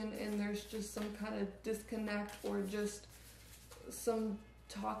connection and there's just some kind of disconnect or just some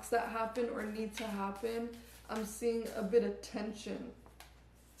talks that happen or need to happen. I'm seeing a bit of tension.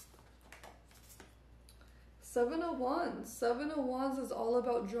 Seven of Wands. Seven of Wands is all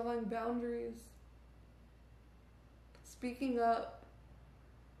about drawing boundaries. Speaking up.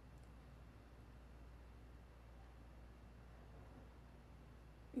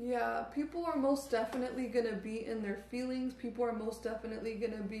 Yeah, people are most definitely going to be in their feelings. People are most definitely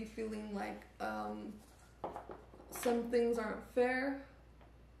going to be feeling like some things aren't fair.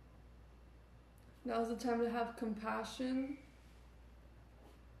 Now's the time to have compassion,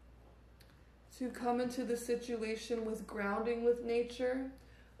 to come into the situation with grounding with nature,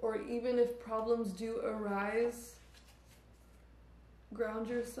 or even if problems do arise, ground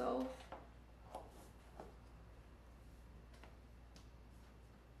yourself.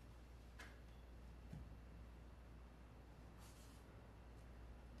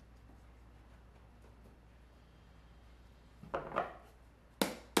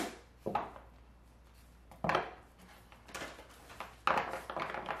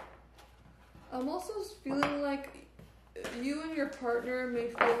 I'm also feeling like you and your partner may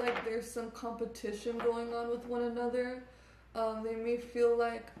feel like there's some competition going on with one another. They may feel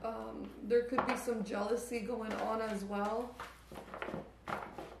like there could be some jealousy going on as well.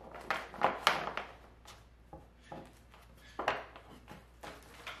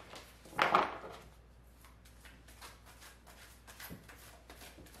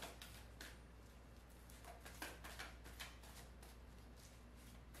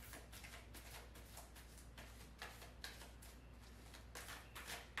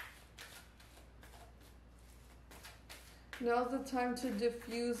 Now's the time to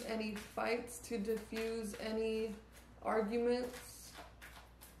diffuse any fights, to diffuse any arguments.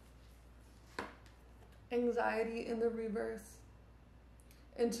 Anxiety in the reverse.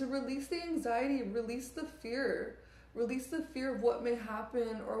 And to release the anxiety, release the fear. Release the fear of what may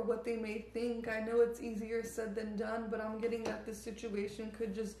happen or what they may think. I know it's easier said than done, but I'm getting that this situation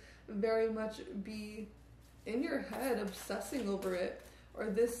could just very much be in your head, obsessing over it. Or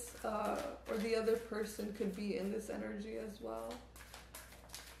this, or the other person could be in this energy as well.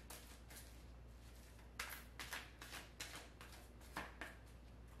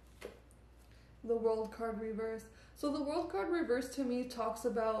 The World card reverse. So the World card reverse to me talks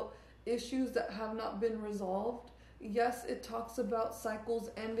about issues that have not been resolved. Yes, it talks about cycles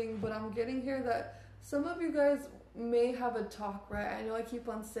ending, but I'm getting here that some of you guys may have a talk, right? I know I keep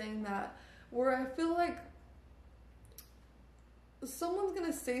on saying that, where I feel like someone's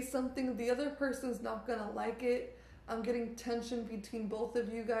gonna say something, the other person's not gonna like it. I'm getting tension between both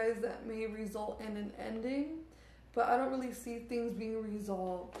of you guys that may result in an ending, but I don't really see things being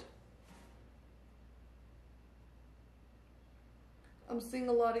resolved. I'm seeing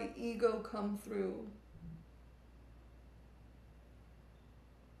a lot of ego come through.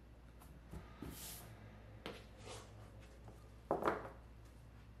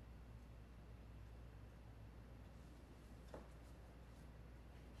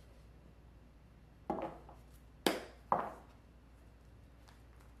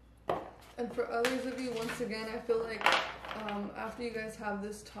 And for others of you, once again, I feel like after you guys have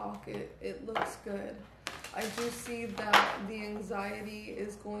this talk, it looks good. I do see that the anxiety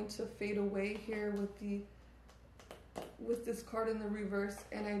is going to fade away here with this card in the reverse,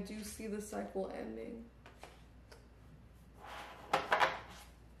 and I do see the cycle ending.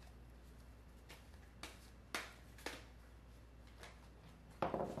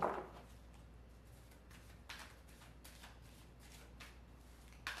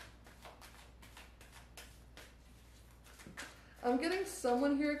 I'm getting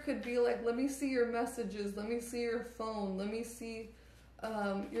someone here could be like, let me see your messages, let me see your phone, let me see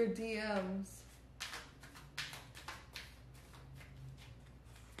your DMs.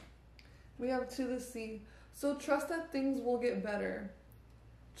 We have to the sea. So trust that things will get better.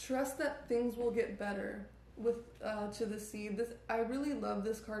 Trust that things will get better with to the sea. This, I really love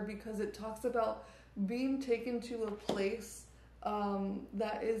this card because it talks about being taken to a place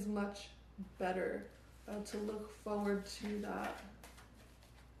that is much better. To look forward to that.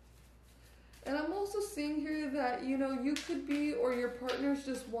 And I'm also seeing here that, you know, you could be, or your partner's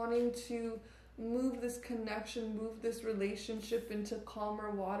just wanting to move this connection, move this relationship into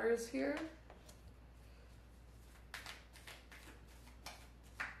calmer waters here.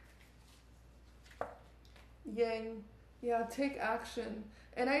 Yang, yeah, take action.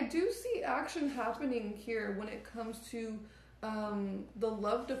 And I do see action happening here when it comes to the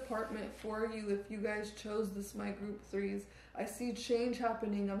love department for you. If you guys chose this, my group threes, I see change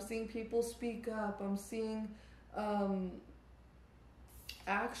happening. I'm seeing people speak up. I'm seeing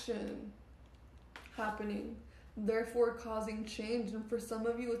action happening, therefore causing change. And for some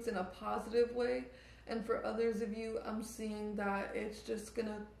of you, it's in a positive way. And for others of you, I'm seeing that it's just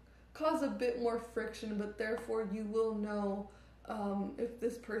gonna cause a bit more friction, but therefore you will know if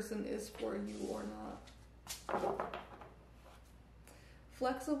this person is for you or not.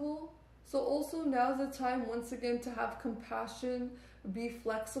 Flexible. So also now's the time once again to have compassion, be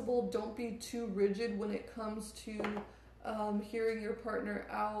flexible, don't be too rigid when it comes to hearing your partner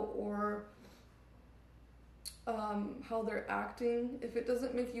out or how they're acting. If it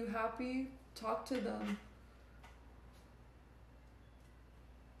doesn't make you happy, talk to them.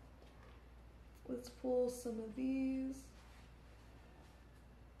 Let's pull some of these.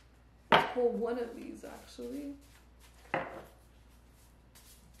 Let's pull one of these actually.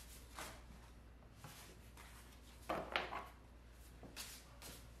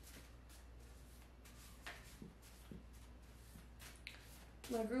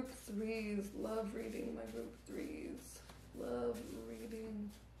 My group threes, love reading, my group threes, love reading.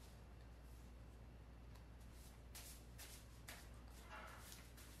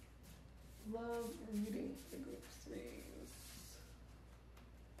 Love reading for group threes.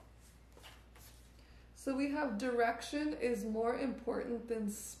 So we have direction is more important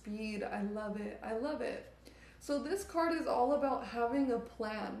than speed. I love it. I love it. So this card is all about having a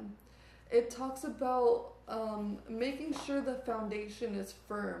plan. It talks about making sure the foundation is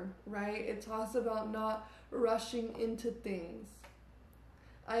firm, right? It talks about not rushing into things.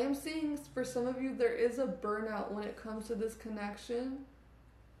 I am seeing for some of you there is a burnout when it comes to this connection.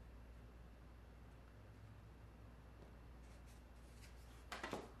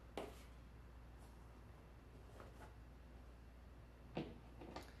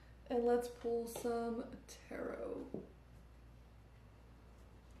 And let's pull some tarot.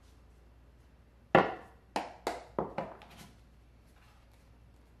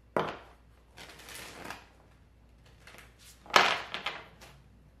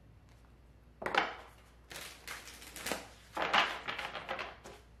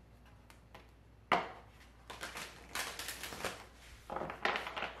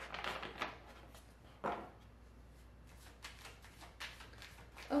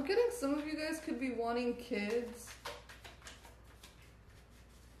 I'm getting some of you guys could be wanting kids.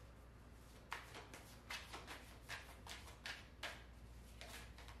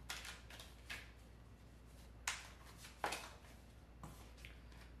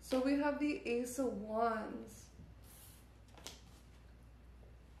 So we have the Ace of Wands.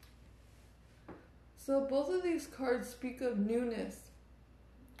 So both of these cards speak of newness.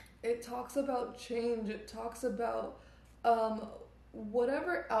 It talks about change. It talks about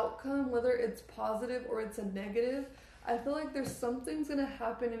whatever outcome, whether it's positive or it's a negative. I feel like there's something's going to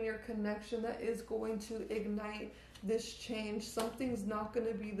happen in your connection that is going to ignite this change. Something's not going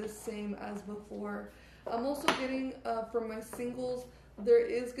to be the same as before. I'm also getting from my singles, there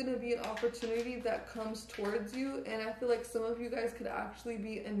is going to be an opportunity that comes towards you, and I feel like some of you guys could actually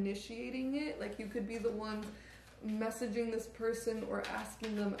be initiating it. Like you could be the one messaging this person or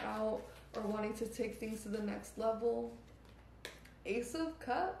asking them out or wanting to take things to the next level. Ace of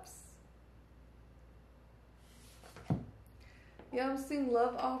Cups. Yeah, I'm seeing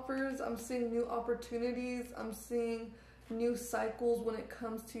love offers. I'm seeing new opportunities. I'm seeing new cycles when it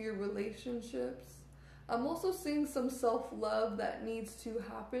comes to your relationships. I'm also seeing some self-love that needs to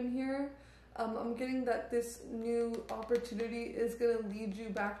happen here. I'm getting that this new opportunity is going to lead you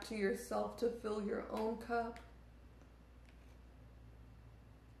back to yourself to fill your own cup.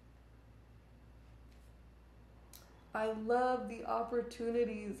 I love the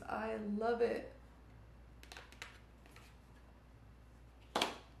opportunities. I love it.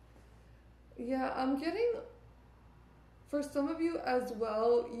 Yeah, I'm getting, for some of you as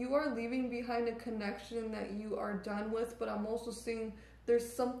well, you are leaving behind a connection that you are done with, but I'm also seeing there's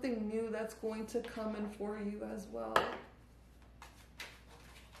something new that's going to come in for you as well.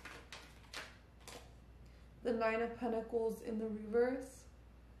 The Nine of Pentacles in the reverse.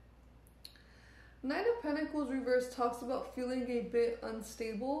 Nine of Pentacles reverse talks about feeling a bit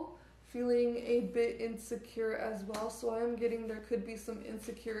unstable, feeling a bit insecure as well. So I am getting there could be some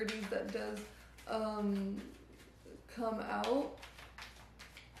insecurities that does come out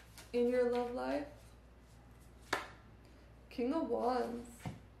in your love life. King of Wands.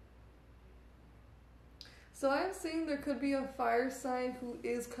 So I'm seeing there could be a fire sign who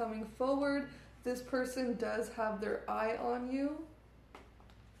is coming forward. This person does have their eye on you.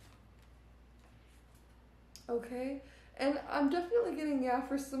 Okay, and I'm definitely getting, yeah,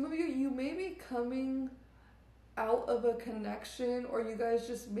 for some of you, you may be coming out of a connection, or you guys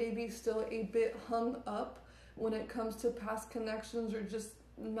just may be still a bit hung up when it comes to past connections, or just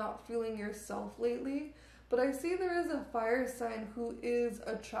not feeling yourself lately. But I see there is a fire sign who is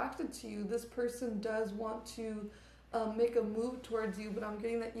attracted to you. This person does want to make a move towards you, but I'm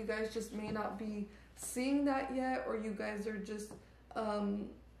getting that you guys just may not be seeing that yet, or you guys are just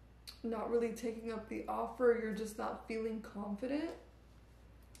not really taking up the offer. You're just not feeling confident.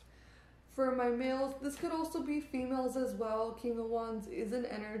 For my males, this could also be females as well. King of Wands is an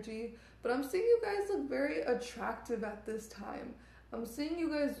energy, but I'm seeing you guys look very attractive at this time. I'm seeing you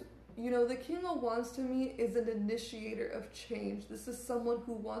guys, you know, the King of Wands to me is an initiator of change. This is someone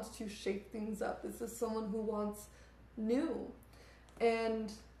who wants to shake things up. This is someone who wants new.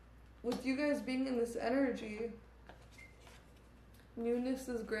 And with you guys being in this energy, newness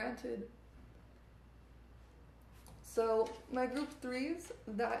is granted. So my group threes,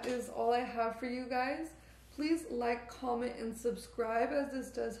 that is all I have for you guys. Please like, comment, and subscribe, as this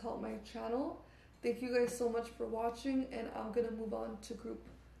does help my channel. Thank you guys so much for watching, and I'm going to move on to group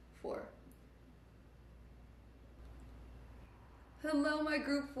 4. Hello, my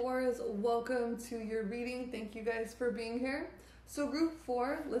group 4s. Welcome to your reading. Thank you guys for being here. So group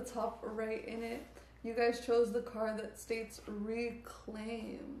 4, let's hop right in it. You guys chose the card that states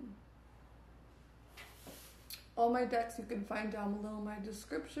Reclaim. All my decks you can find down below in my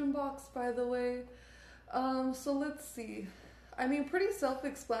description box, by the way. So let's see. I mean, pretty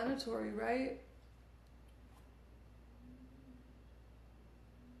self-explanatory, right?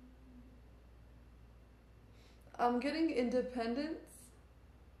 I'm getting independence.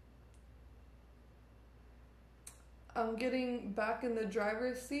 I'm getting back in the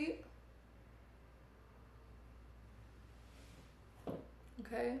driver's seat.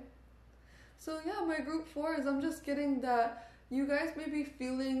 Okay. So yeah, my group 4 is, I'm just getting that You guys may be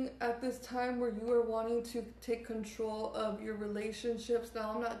feeling at this time where you are wanting to take control of your relationships.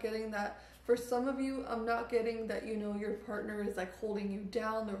 Now, I'm not getting that. For some of you, I'm not getting that, you know, your partner is like holding you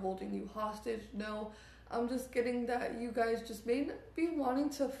down, they're holding you hostage. No, I'm just getting that you guys just may be wanting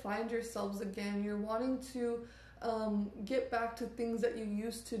to find yourselves again. You're wanting to get back to things that you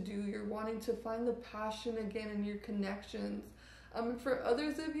used to do. You're wanting to find the passion again in your connections. For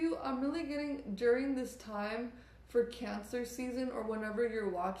others of you, I'm really getting during this time for Cancer season or whenever you're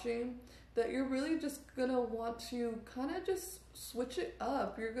watching, that you're really just gonna want to kind of just switch it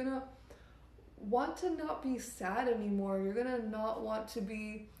up. You're gonna want to not be sad anymore. You're gonna not want to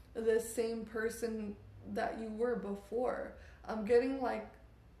be the same person that you were before. I'm getting like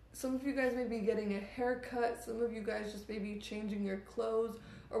some of you guys may be getting a haircut, some of you guys just may be changing your clothes,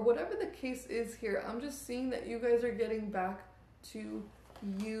 or whatever the case is here. I'm just seeing that you guys are getting back to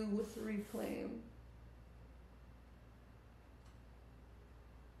you with Reclaim.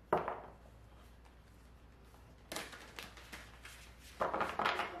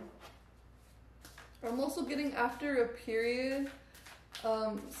 I'm also getting after a period.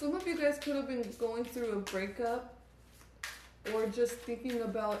 Some of you guys could have been going through a breakup or just thinking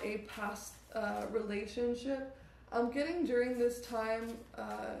about a past relationship. I'm getting during this time,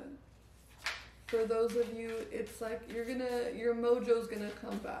 for those of you, it's like your mojo's gonna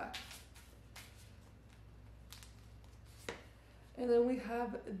come back. And then we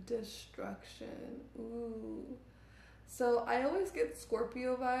have destruction. Ooh. So I always get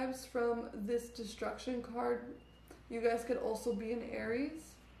Scorpio vibes from this destruction card. You guys could also be an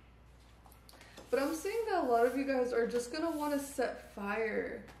Aries. But I'm seeing that a lot of you guys are just going to want to set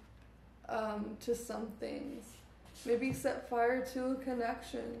fire to some things. Maybe set fire to a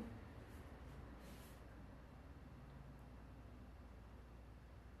connection.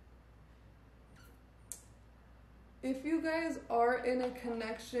 If you guys are in a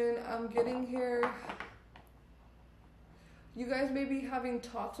connection, I'm getting here, you guys may be having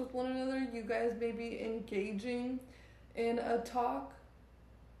talks with one another. You guys may be engaging in a talk.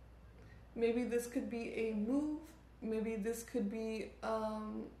 Maybe this could be a move. Maybe this could be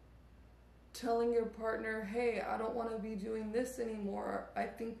telling your partner, hey, I don't want to be doing this anymore. I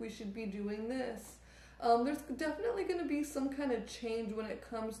think we should be doing this. There's definitely going to be some kind of change when it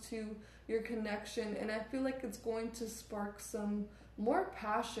comes to your connection, and I feel like it's going to spark some more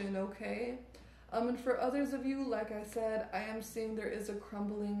passion, okay? And for others of you, like I said, I am seeing there is a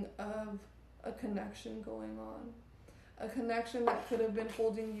crumbling of a connection going on. A connection that could have been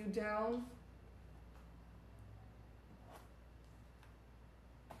holding you down.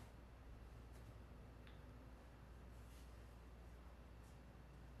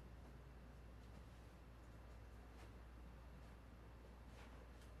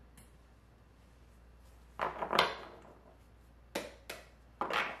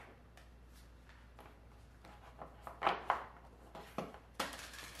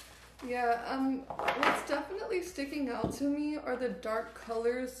 Yeah, what's definitely sticking out to me are the dark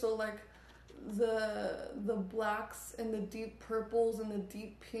colors, so like the blacks and the deep purples and the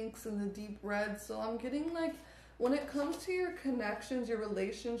deep pinks and the deep reds. So I'm getting like, when it comes to your connections, your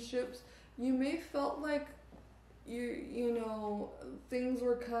relationships, you may felt like you know, things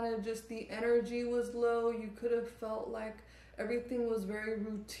were kind of just, the energy was low. You could have felt like everything was very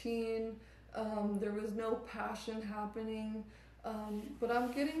routine. There was no passion happening. But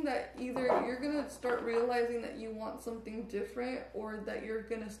I'm getting that either you're going to start realizing that you want something different, or that you're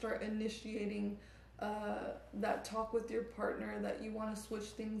going to start initiating that talk with your partner that you want to switch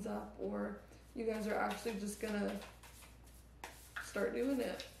things up, or you guys are actually just going to start doing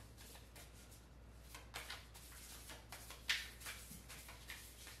it.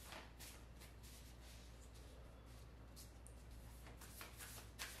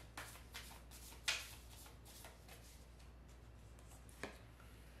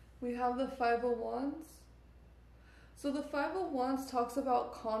 We have the Five of Wands. So the Five of Wands talks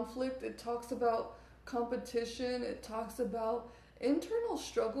about conflict. It talks about competition. It talks about internal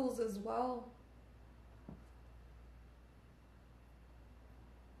struggles as well.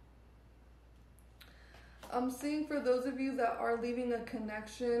 I'm seeing for those of you that are leaving a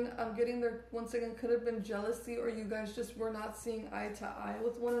connection, I'm getting there, once again, could have been jealousy, or you guys just were not seeing eye to eye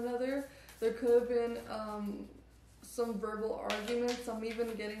with one another. There could have been some verbal arguments. I'm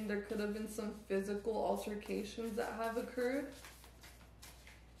even getting there could have been some physical altercations that have occurred.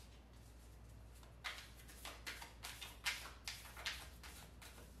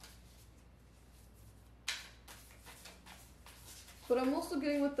 But I'm also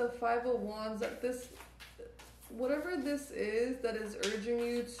getting with the Five of Wands that this, whatever this is that is urging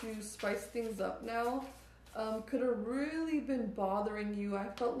you to spice things up now, could have really been bothering you. I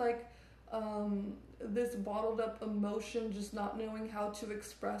felt like this bottled up emotion, just not knowing how to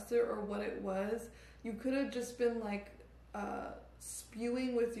express it or what it was. You could have just been like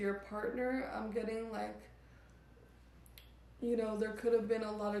spewing with your partner. I'm getting like, you know, there could have been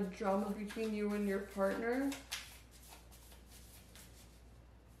a lot of drama between you and your partner.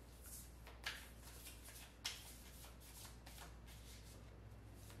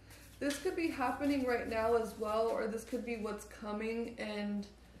 This could be happening right now as well, or this could be what's coming, and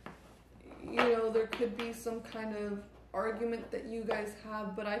you know, there could be some kind of argument that you guys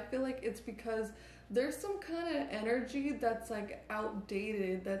have, but I feel like it's because there's some kind of energy that's like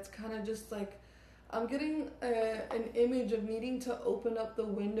outdated, that's kind of just like, I'm getting an image of needing to open up the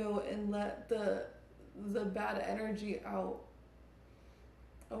window and let the bad energy out.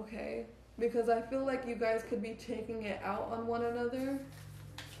 Okay? Because I feel like you guys could be taking it out on one another.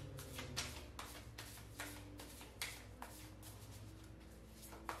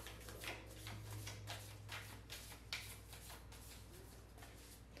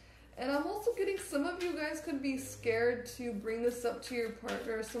 And I'm also getting, some of you guys could be scared to bring this up to your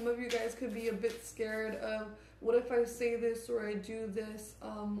partner. Some of you guys could be a bit scared of, what if I say this or I do this?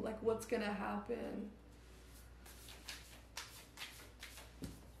 Like, what's gonna happen?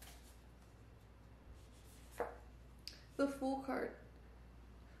 The Fool card.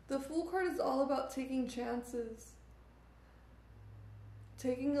 The Fool card is all about taking chances.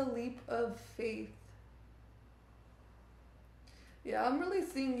 Taking a leap of faith. Yeah, I'm really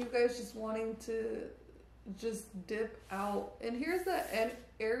seeing you guys just wanting to just dip out. And here's that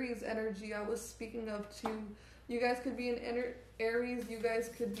Aries energy I was speaking of too. You guys could be in Aries. You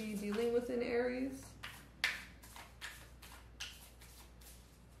guys could be dealing with an Aries.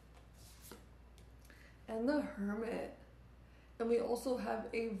 And the Hermit. And we also have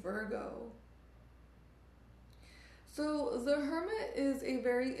a Virgo. So the Hermit is a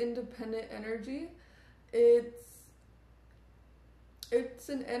very independent energy. It's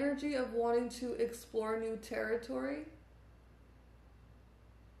an energy of wanting to explore new territory.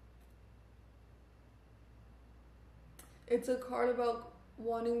 It's a card about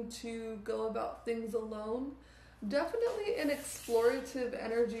wanting to go about things alone. Definitely an explorative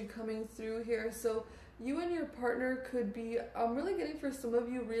energy coming through here. So you and your partner could be, I'm really getting for some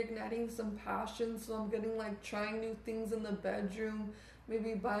of you reigniting some passion. So I'm getting like trying new things in the bedroom,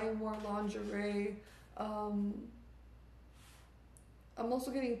 maybe buying more lingerie. I'm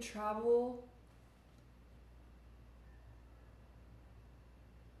also getting travel.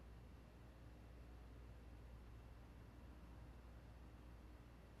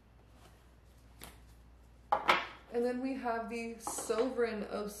 And then we have the Sovereign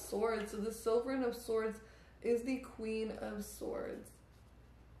of Swords. So the Sovereign of Swords is the Queen of Swords.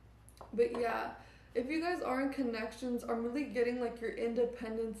 But yeah, if you guys are in connections, I'm really getting like your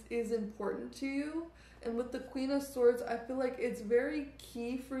independence is important to you. And with the Queen of Swords, I feel like it's very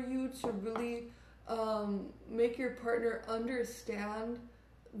key for you to really make your partner understand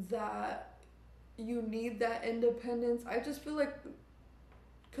that you need that independence. I just feel like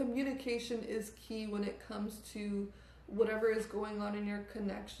communication is key when it comes to whatever is going on in your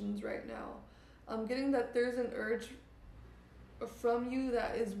connections right now. I'm getting that there's an urge from you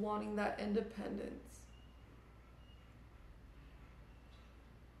that is wanting that independence.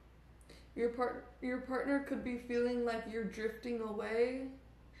 Your partner could be feeling like you're drifting away.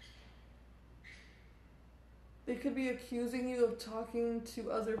 They could be accusing you of talking to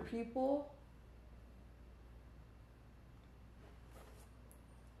other people.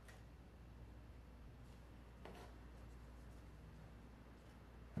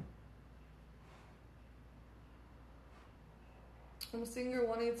 I'm seeing you're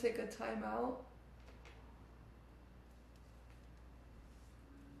wanting to take a time out.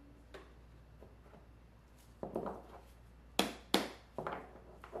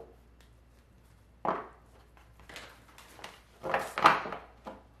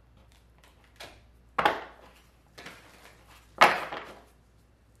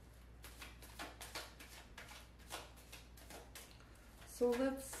 So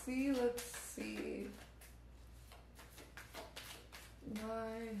let's see.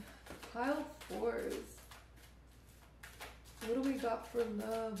 My pile fours. What do we got for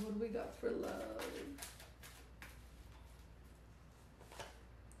love? What do we got for love?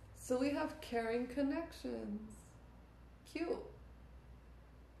 So we have caring connections. Cute.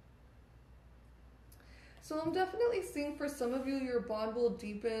 So I'm definitely seeing for some of you, your bond will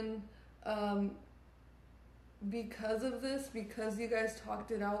deepen because of this, because you guys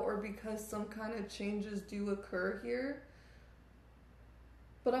talked it out, or because some kind of changes do occur here.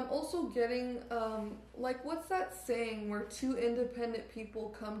 But I'm also getting, like, what's that saying where two independent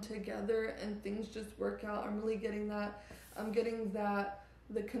people come together and things just work out? I'm really getting that. I'm getting that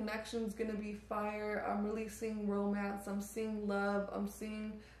the connection's gonna be fire. I'm really seeing romance. I'm seeing love. I'm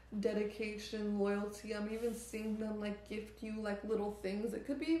seeing dedication, loyalty. I'm even seeing them, like, gift you, like, little things. It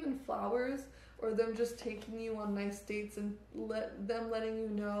could be even flowers, or them just taking you on nice dates and letting you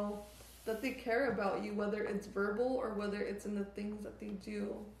know that they care about you, whether it's verbal or whether it's in the things that they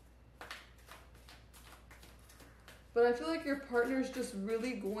do. But I feel like your partner is just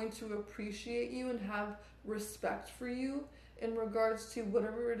really going to appreciate you and have respect for you in regards to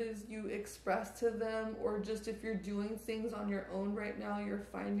whatever it is you express to them, or just if you're doing things on your own right now, you're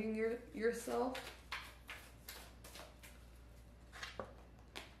finding yourself.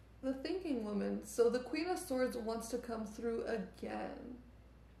 The thinking woman. So the Queen of Swords wants to come through again.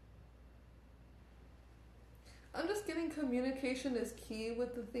 I'm just getting communication is key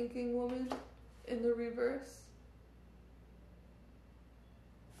with the thinking woman in the reverse.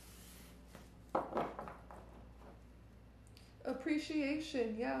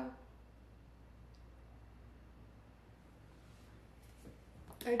 Appreciation, yeah.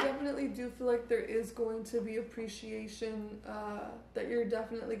 I definitely do feel like there is going to be appreciation that you're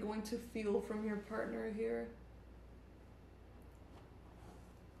definitely going to feel from your partner here.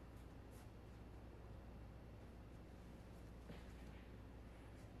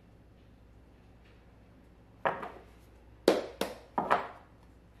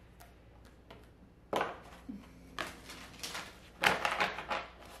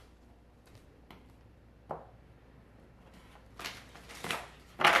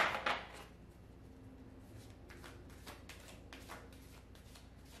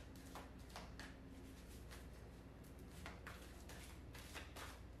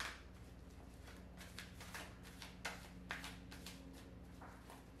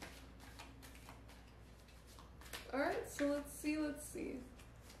 Alright, so let's see.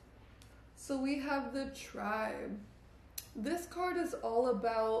 So we have the Tribe. This card is all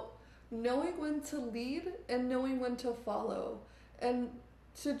about knowing when to lead and knowing when to follow. And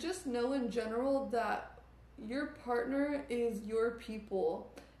to just know in general that your partner is your people.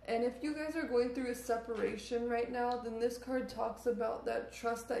 And if you guys are going through a separation right now, then this card talks about that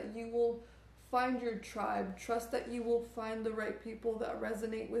trust that you will find your tribe, trust that you will find the right people that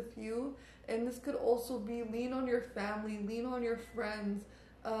resonate with you. And this could also be lean on your family, lean on your friends,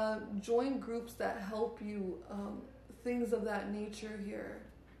 join groups that help you, things of that nature here.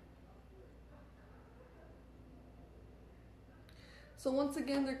 So once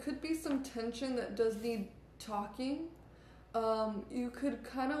again, there could be some tension that does need talking. You could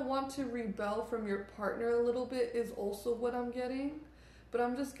kind of want to rebel from your partner a little bit is also what I'm getting. But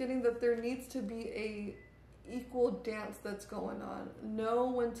I'm just getting that there needs to be a equal dance that's going on. Know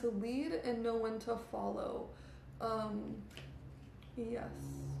when to lead and know when to follow. Yes.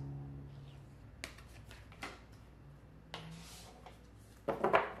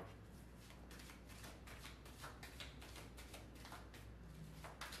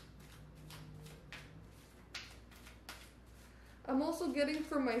 I'm also getting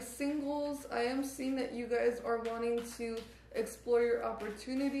for my singles, I am seeing that you guys are wanting to explore your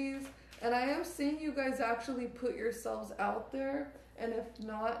opportunities, and I am seeing you guys actually put yourselves out there, and if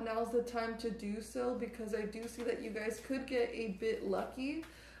not, now's the time to do so, because I do see that you guys could get a bit lucky.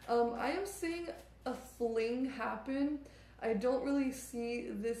 I am seeing a fling happen. I don't really see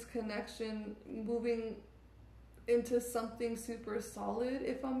this connection moving into something super solid,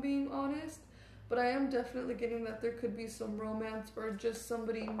 if I'm being honest. But I am definitely getting that there could be some romance or just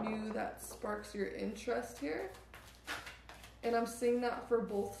somebody new that sparks your interest here. And I'm seeing that for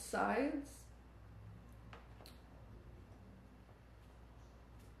both sides.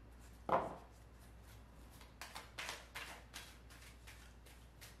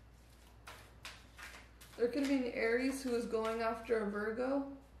 There could be an Aries who is going after a Virgo.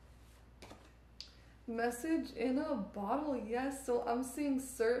 Message in a bottle, yes. So I'm seeing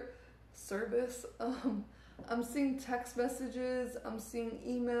service. I'm seeing text messages. I'm seeing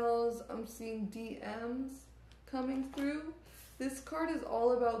emails. I'm seeing DMs coming through. This card is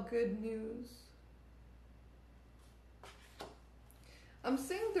all about good news. I'm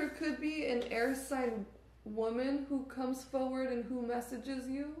seeing there could be an air sign woman who comes forward and who messages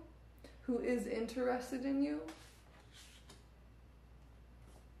you, who is interested in you.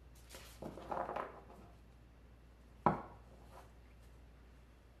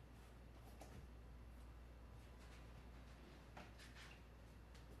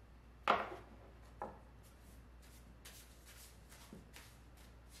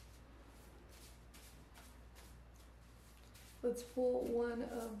 Let's pull one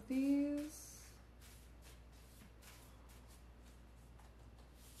of these.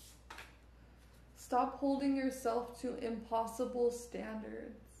 Stop holding yourself to impossible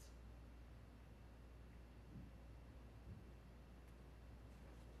standards.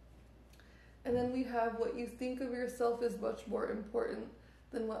 And then we have what you think of yourself is much more important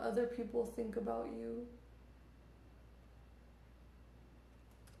than what other people think about you.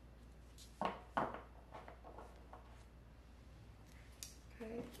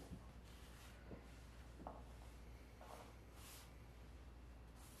 Okay.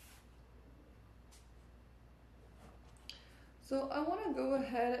 So I want to go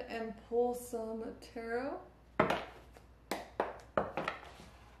ahead and pull some tarot.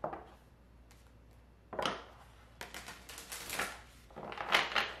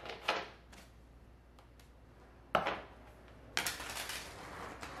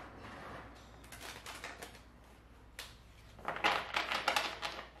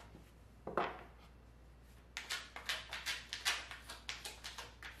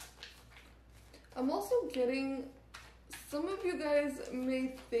 I'm also getting, some of you guys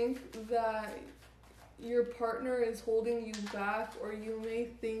may think that your partner is holding you back, or you may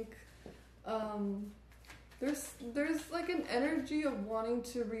think there's like an energy of wanting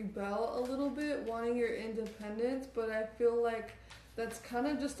to rebel a little bit, wanting your independence, but I feel like that's kind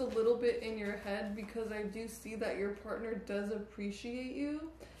of just a little bit in your head, because I do see that your partner does appreciate you.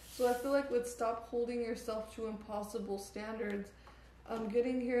 So I feel like with stop holding yourself to impossible standards, I'm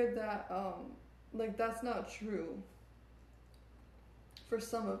getting here that like that's not true for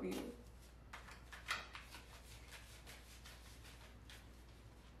some of you.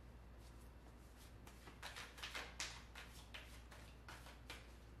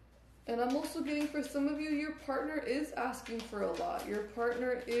 And I'm also getting for some of you, your partner is asking for a lot. Your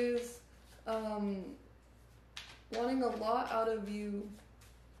partner is wanting a lot out of you.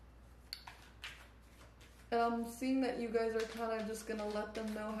 And I'm seeing that you guys are kind of just going to let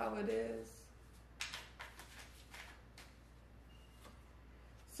them know how it is.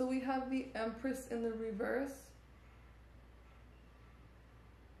 So we have the Empress in the reverse.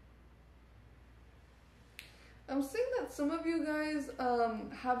 I'm seeing that some of you guys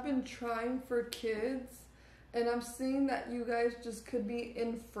have been trying for kids, and I'm seeing that you guys just could be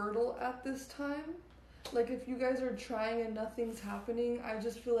infertile at this time. Like if you guys are trying and nothing's happening, I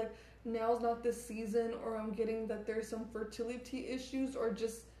just feel like now's not the season, or I'm getting that there's some fertility issues, or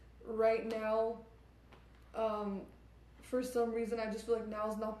just right now, for some reason, I just feel like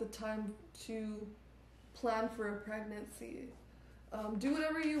now's not the time to plan for a pregnancy. Do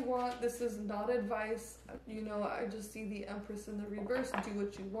whatever you want. This is not advice. You know, I just see the Empress in the reverse. Do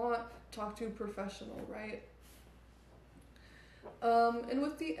what you want. Talk to a professional, right? And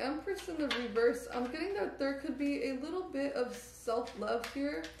with the Empress in the reverse, I'm getting that there could be a little bit of self-love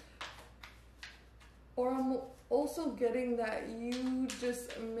here. Or I'm also getting that you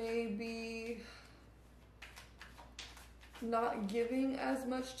just may be not giving as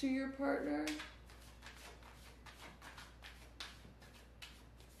much to your partner.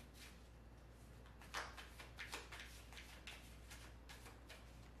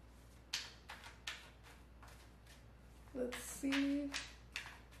 Let's see.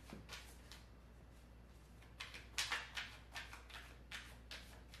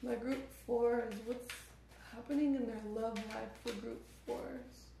 My group 4 is what's happening in their love life for group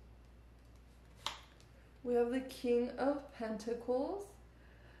 4s. We have the King of Pentacles.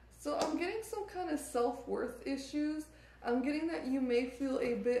 So I'm getting some kind of self-worth issues. I'm getting that you may feel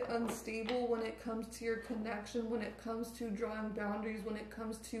a bit unstable when it comes to your connection, when it comes to drawing boundaries, when it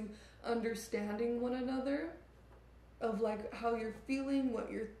comes to understanding one another, of like how you're feeling,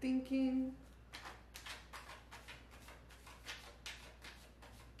 what you're thinking.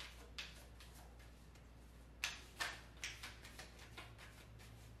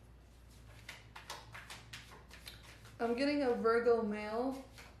 I'm getting a Virgo male.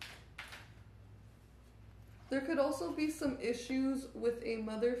 There could also be some issues with a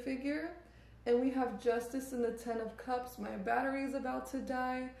mother figure. And we have Justice in the 10 of Cups. My battery is about to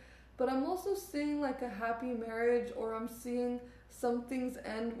die. But I'm also seeing like a happy marriage, or I'm seeing some things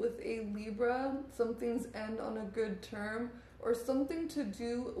end with a Libra, some things end on a good term, or something to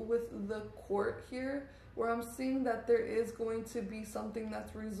do with the court here, where I'm seeing that there is going to be something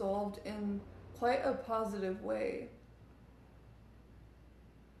that's resolved in quite a positive way.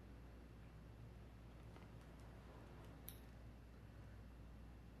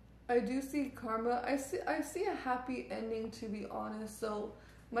 I do see karma. I see a happy ending, to be honest. So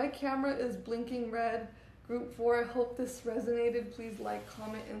my camera is blinking red. Group 4, I hope this resonated. Please like,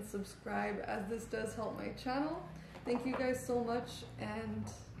 comment, and subscribe, as this does help my channel. Thank you guys so much, and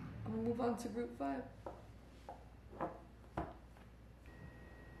I'm gonna move on to group 5.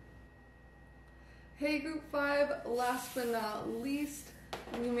 Hey group 5, last but not least,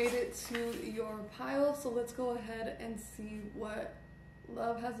 we made it to your pile, so let's go ahead and see what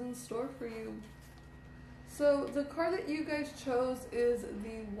love has in store for you. So the card that you guys chose is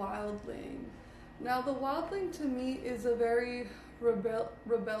the Wildling. Now the Wildling to me is a very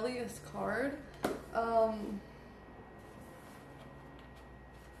rebellious card.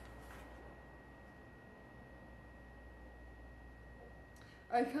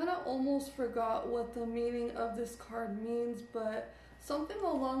 I kind of almost forgot what the meaning of this card means, but something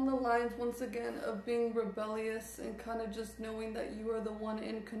along the lines, once again, of being rebellious and kind of just knowing that you are the one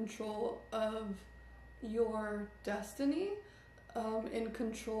in control of your destiny, in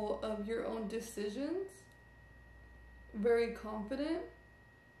control of your own decisions. Very confident.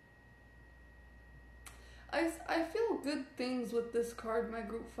 I feel good things with this card, my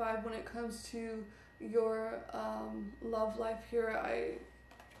group 5, when it comes to your love life here. I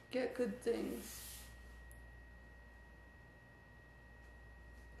get good things.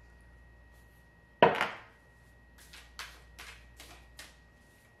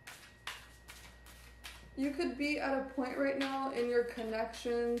 You could be at a point right now in your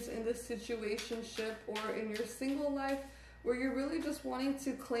connections, in this situationship, or in your single life where you're really just wanting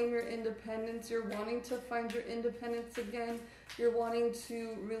to claim your independence. You're wanting to find your independence again. You're wanting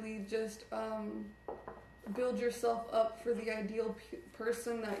to really just build yourself up for the ideal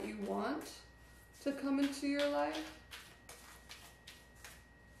person that you want to come into your life.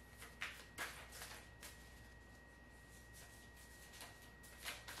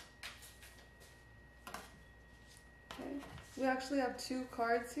 Okay, we actually have 2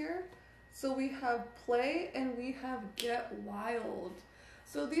 cards here. So we have Play and we have Get Wild.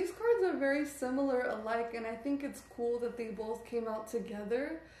 So these cards are very similar alike, and I think it's cool that they both came out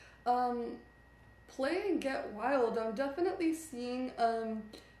together. Play and Get Wild, I'm definitely seeing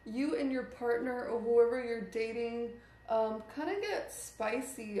you and your partner or whoever you're dating kind of get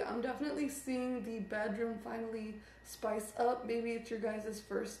spicy. I'm definitely seeing the bedroom finally spice up. Maybe it's your guys'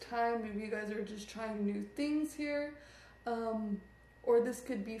 first time. Maybe you guys are just trying new things here. Or this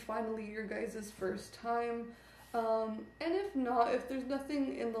could be finally your guys' first time. And if not, if there's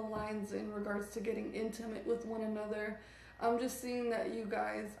nothing in the lines in regards to getting intimate with one another, I'm just seeing that you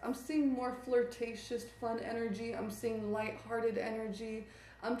guys, I'm seeing more flirtatious, fun energy. I'm seeing lighthearted energy.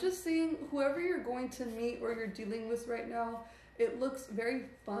 I'm just seeing whoever you're going to meet or you're dealing with right now, it looks very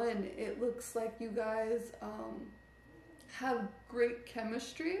fun. It looks like you guys have great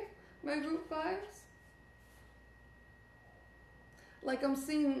chemistry, my group 5s. Like I'm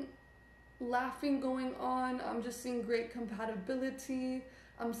seeing laughing going on. I'm just seeing great compatibility.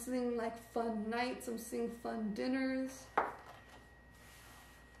 I'm seeing like fun nights. I'm seeing fun dinners.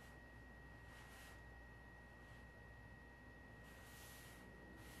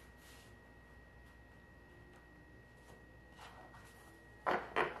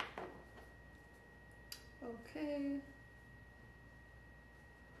 Okay.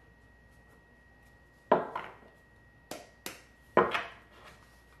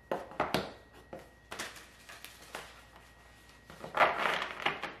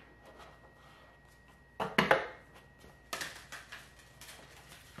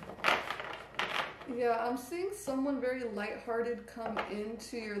 Yeah, I'm seeing someone very lighthearted come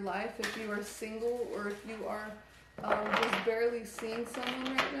into your life if you are single or if you are just barely seeing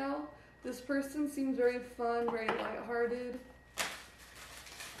someone right now. This person seems very fun, very lighthearted.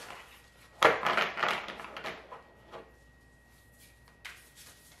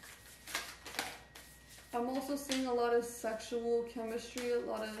 I'm also seeing a lot of sexual chemistry, a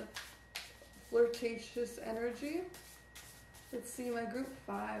lot of flirtatious energy. Let's see, my group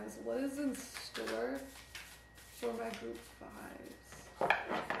 5s. What is in store for my group 5s?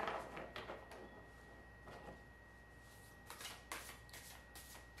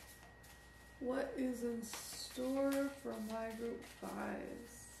 What is in store for my group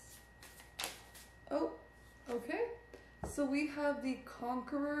 5s? Oh, okay. So we have the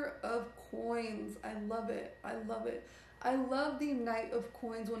Conqueror of Coins. I love it. I love it. I love the Knight of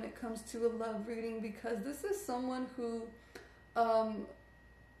Coins when it comes to a love reading, because this is someone who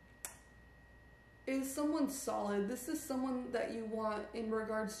is someone solid. This is someone that you want in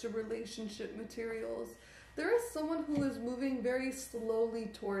regards to relationship materials. There is someone who is moving very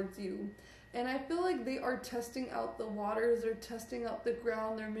slowly towards you, and I feel like they are testing out the waters, they're testing out the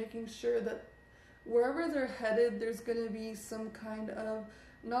ground, they're making sure that wherever they're headed, there's going to be some kind of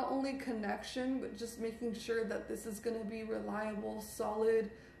not only connection, but just making sure that this is going to be reliable,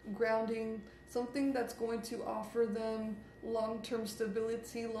 solid, grounding, something that's going to offer them long-term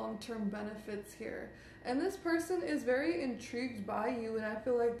stability, long-term benefits here. And this person is very intrigued by you, and I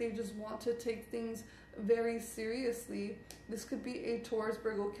feel like they just want to take things very seriously. This could be a Taurus,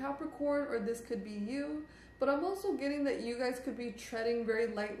 Virgo, Capricorn, or this could be you. But I'm also getting that you guys could be treading very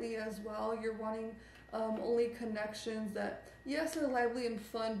lightly as well. You're wanting only connections that, yes, are lively and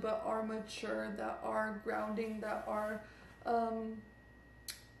fun, but are mature, that are grounding, that are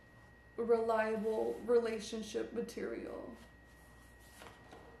reliable relationship material.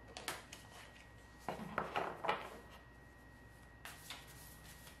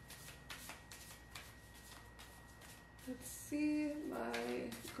 Let's see my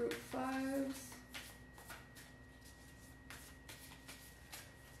group fives.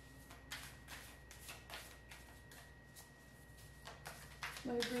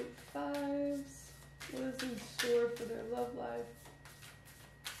 My group fives. What is in store for their love life?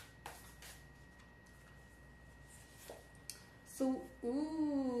 So,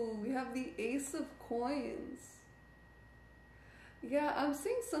 ooh, we have the Ace of Coins. Yeah, I'm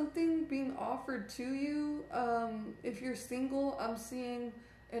seeing something being offered to you. If you're single, I'm seeing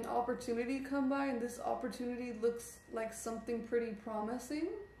an opportunity come by, and this opportunity looks like something pretty promising.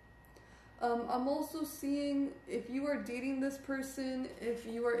 I'm also seeing if you are dating this person, if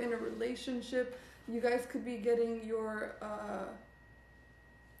you are in a relationship, you guys could be getting your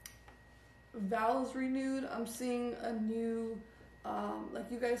vows renewed. I'm seeing a new,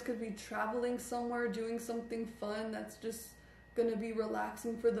 like you guys could be traveling somewhere, doing something fun that's just gonna be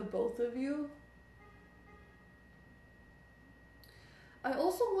relaxing for the both of you. I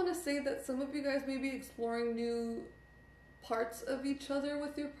also want to say that some of you guys may be exploring new parts of each other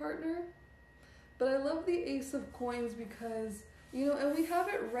with your partner. But I love the Ace of Coins because, you know, and we have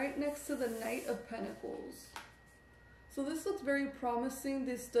it right next to the Knight of Pentacles. So this looks very promising.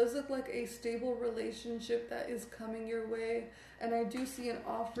 This does look like a stable relationship that is coming your way. And I do see an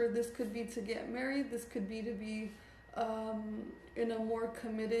offer. This could be to get married. This could be to be in a more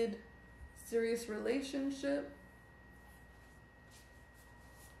committed, serious relationship.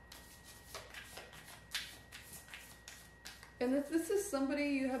 And if this is somebody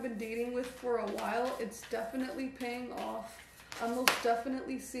you have been dating with for a while, it's definitely paying off. I'm most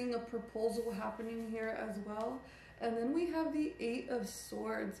definitely seeing a proposal happening here as well. And then we have the Eight of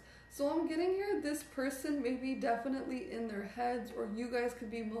Swords. So I'm getting here, this person may be definitely in their heads, or you guys could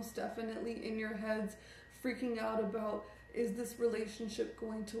be most definitely in your heads freaking out about, is this relationship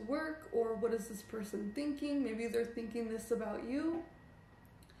going to work? Or what is this person thinking? Maybe they're thinking this about you.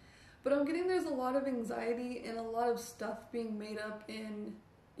 But I'm getting there's a lot of anxiety and a lot of stuff being made up in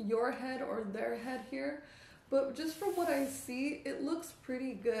your head or their head here. But just from what I see, it looks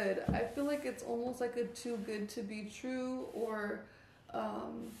pretty good. I feel like it's almost like a too good to be true, or,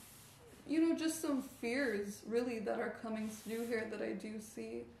 you know, just some fears really that are coming through here that I do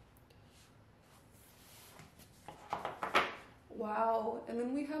see. Wow. And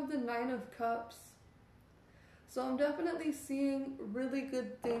then we have the Nine of Cups. So I'm definitely seeing really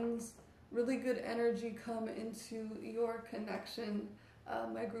good things, really good energy come into your connection,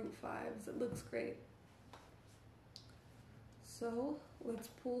 my group fives. It looks great. So let's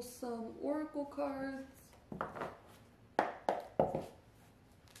pull some oracle cards.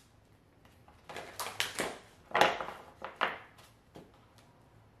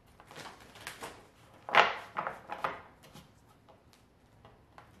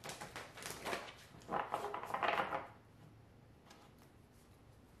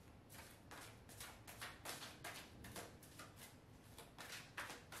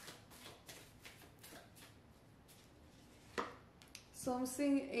 So I'm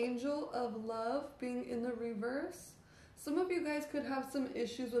seeing Angel of Love being in the reverse. Some of you guys could have some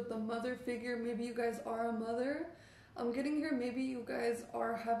issues with the mother figure. Maybe you guys are a mother. I'm getting here, maybe you guys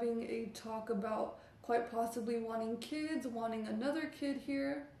are having a talk about quite possibly wanting kids, wanting another kid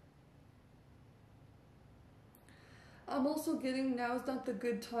here. I'm also getting now is not the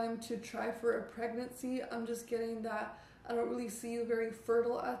good time to try for a pregnancy. I'm just getting that I don't really see you very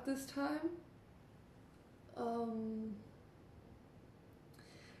fertile at this time.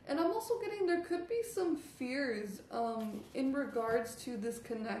 And I'm also getting there could be some fears in regards to this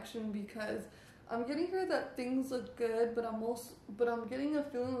connection, because I'm getting here that things look good, but I'm getting a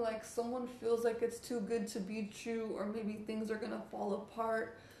feeling like someone feels like it's too good to be true, or maybe things are gonna fall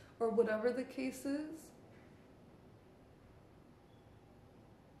apart, or whatever the case is.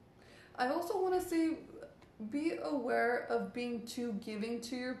 I also want to say, be aware of being too giving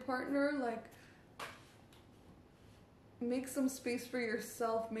to your partner. Like, make some space for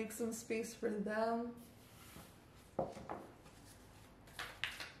yourself, make some space for them.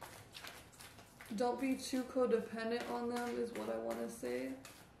 Don't be too codependent on them is what I want to say.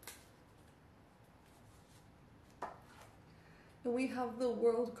 And we have the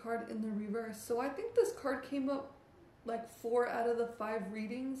World card in the reverse. So I think this card came up like 4 out of the 5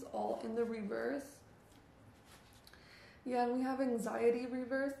 readings, all in the reverse. Yeah, and we have anxiety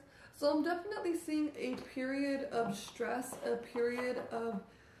reverse. So I'm definitely seeing a period of stress, a period of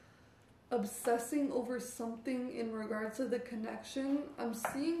obsessing over something in regards to the connection. I'm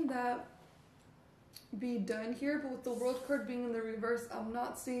seeing that be done here, but with the World card being in the reverse, I'm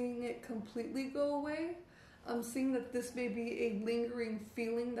not seeing it completely go away. I'm seeing that this may be a lingering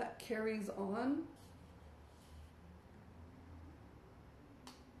feeling that carries on.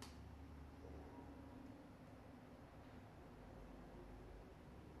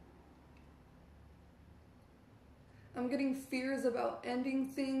 I'm getting fears about ending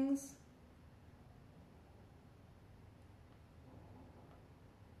things.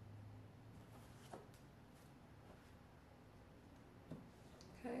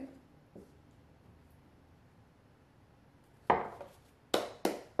 Okay.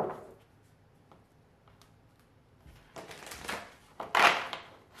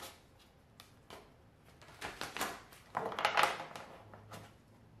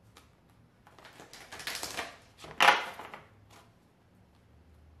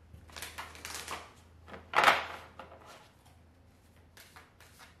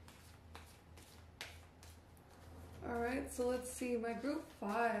 Alright, so let's see, my group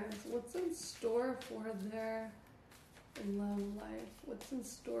 5s, what's in store for their love life? What's in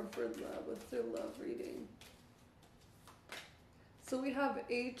store for love? What's their love reading? So we have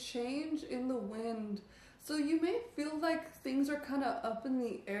a change in the wind. So you may feel like things are kind of up in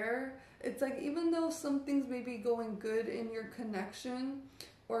the air. It's like even though some things may be going good in your connection,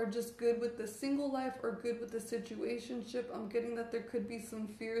 or just good with the single life, or good with the situationship, I'm getting that there could be some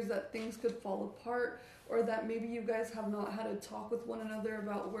fears that things could fall apart, or that maybe you guys have not had a talk with one another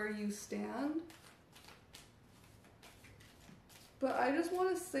about where you stand. But I just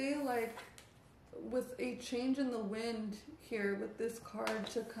want to say, like, with a change in the wind here with this card,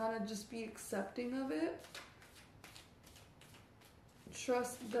 to kind of just be accepting of it.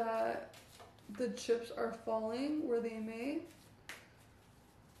 Trust that the chips are falling where they may.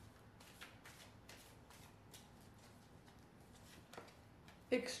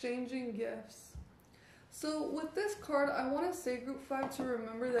 Exchanging gifts. So with this card, I want to say, group 5, to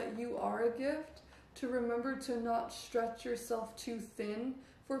remember that you are a gift, to remember to not stretch yourself too thin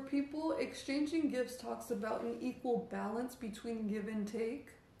for people. Exchanging gifts talks about an equal balance between give and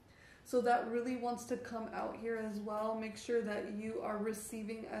take. So that really wants to come out here as well. Make sure that you are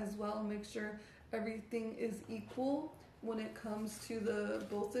receiving as well. Make sure everything is equal when it comes to the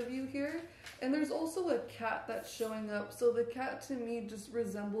both of you here. And there's also a cat that's showing up. So the cat to me just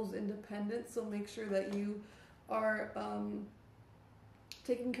resembles independence. So make sure that you are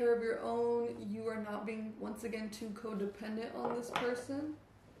taking care of your own. You are not being, once again, too codependent on this person.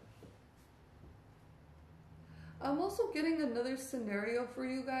 I'm also getting another scenario for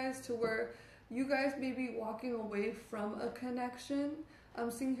you guys to where you guys may be walking away from a connection. I'm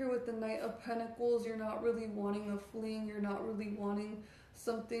seeing here with the Knight of Pentacles, you're not really wanting a fling, you're not really wanting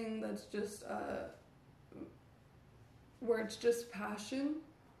something that's just, where it's just passion.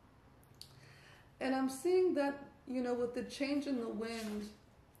 And I'm seeing that, you know, with the change in the wind,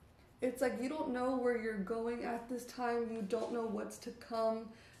 it's like you don't know where you're going at this time, you don't know what's to come.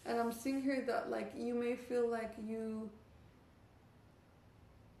 And I'm seeing here that, like, you may feel like you,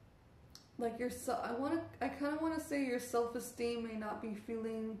 like I kind of want to say your self-esteem may not be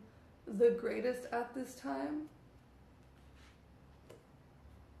feeling the greatest at this time.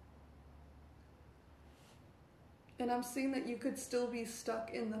 And I'm seeing that you could still be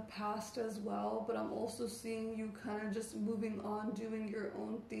stuck in the past as well, but I'm also seeing you kind of just moving on, doing your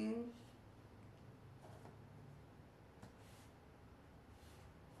own thing.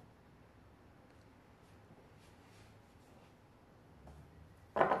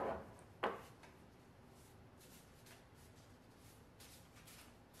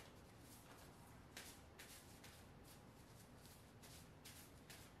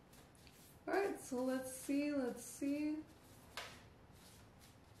 Alright, so let's see. Let's see.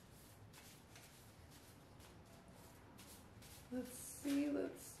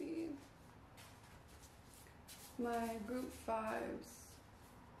 My group 5s.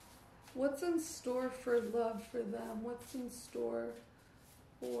 What's in store for love for them? What's in store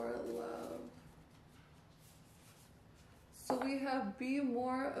for love? So we have be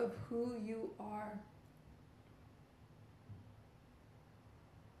more of who you are.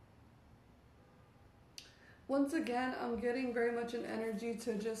 Once again, I'm getting very much an energy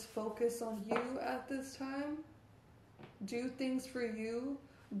to just focus on you at this time. Do things for you.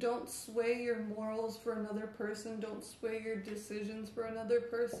 Don't sway your morals for another person. Don't sway your decisions for another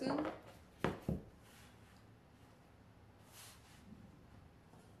person.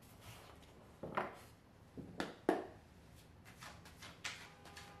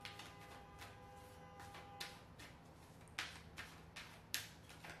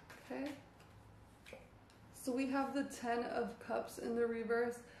 Okay. So we have the 10 of Cups in the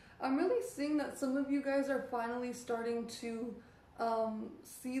reverse. I'm really seeing that some of you guys are finally starting to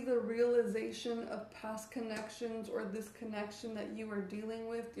see the realization of past connections or this connection that you are dealing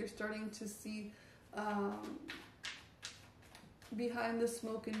with. You're starting to see behind the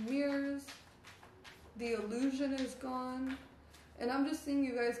smoke and mirrors. The illusion is gone. And I'm just seeing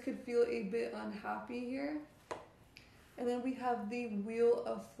you guys could feel a bit unhappy here. And then we have the Wheel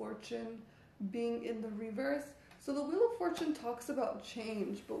of Fortune being in the reverse. So the Wheel of Fortune talks about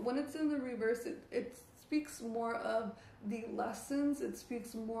change, but when it's in the reverse, it speaks more of the lessons. It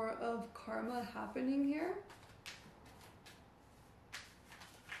speaks more of karma happening here.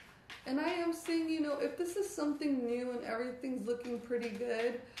 And I am seeing, you know, if this is something new and everything's looking pretty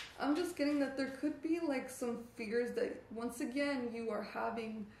good, I'm just getting that there could be like some fears that once again you are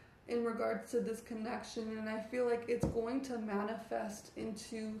having in regards to this connection. And I feel like it's going to manifest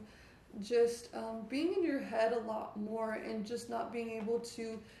into just being in your head a lot more and just not being able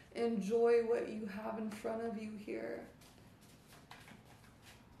to enjoy what you have in front of you here.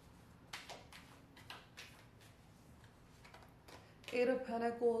 Eight of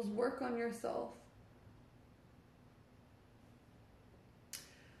Pentacles, work on yourself.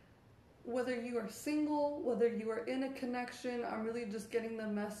 Whether you are single, whether you are in a connection, I'm really just getting the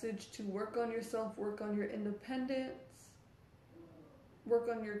message to work on yourself, work on your independence, work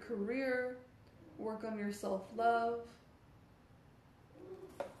on your career, work on your self-love.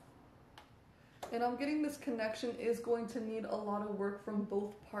 And I'm getting this connection is going to need a lot of work from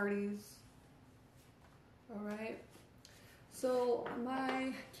both parties. All right. So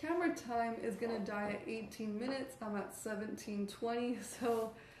my camera time is going to die at 18 minutes. I'm at 17:20.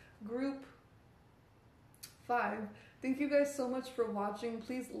 So group 5. Thank you guys so much for watching.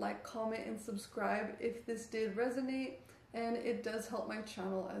 Please like, comment, and subscribe if this did resonate. And it does help my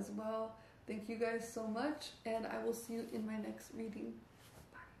channel as well. Thank you guys so much, and I will see you in my next reading.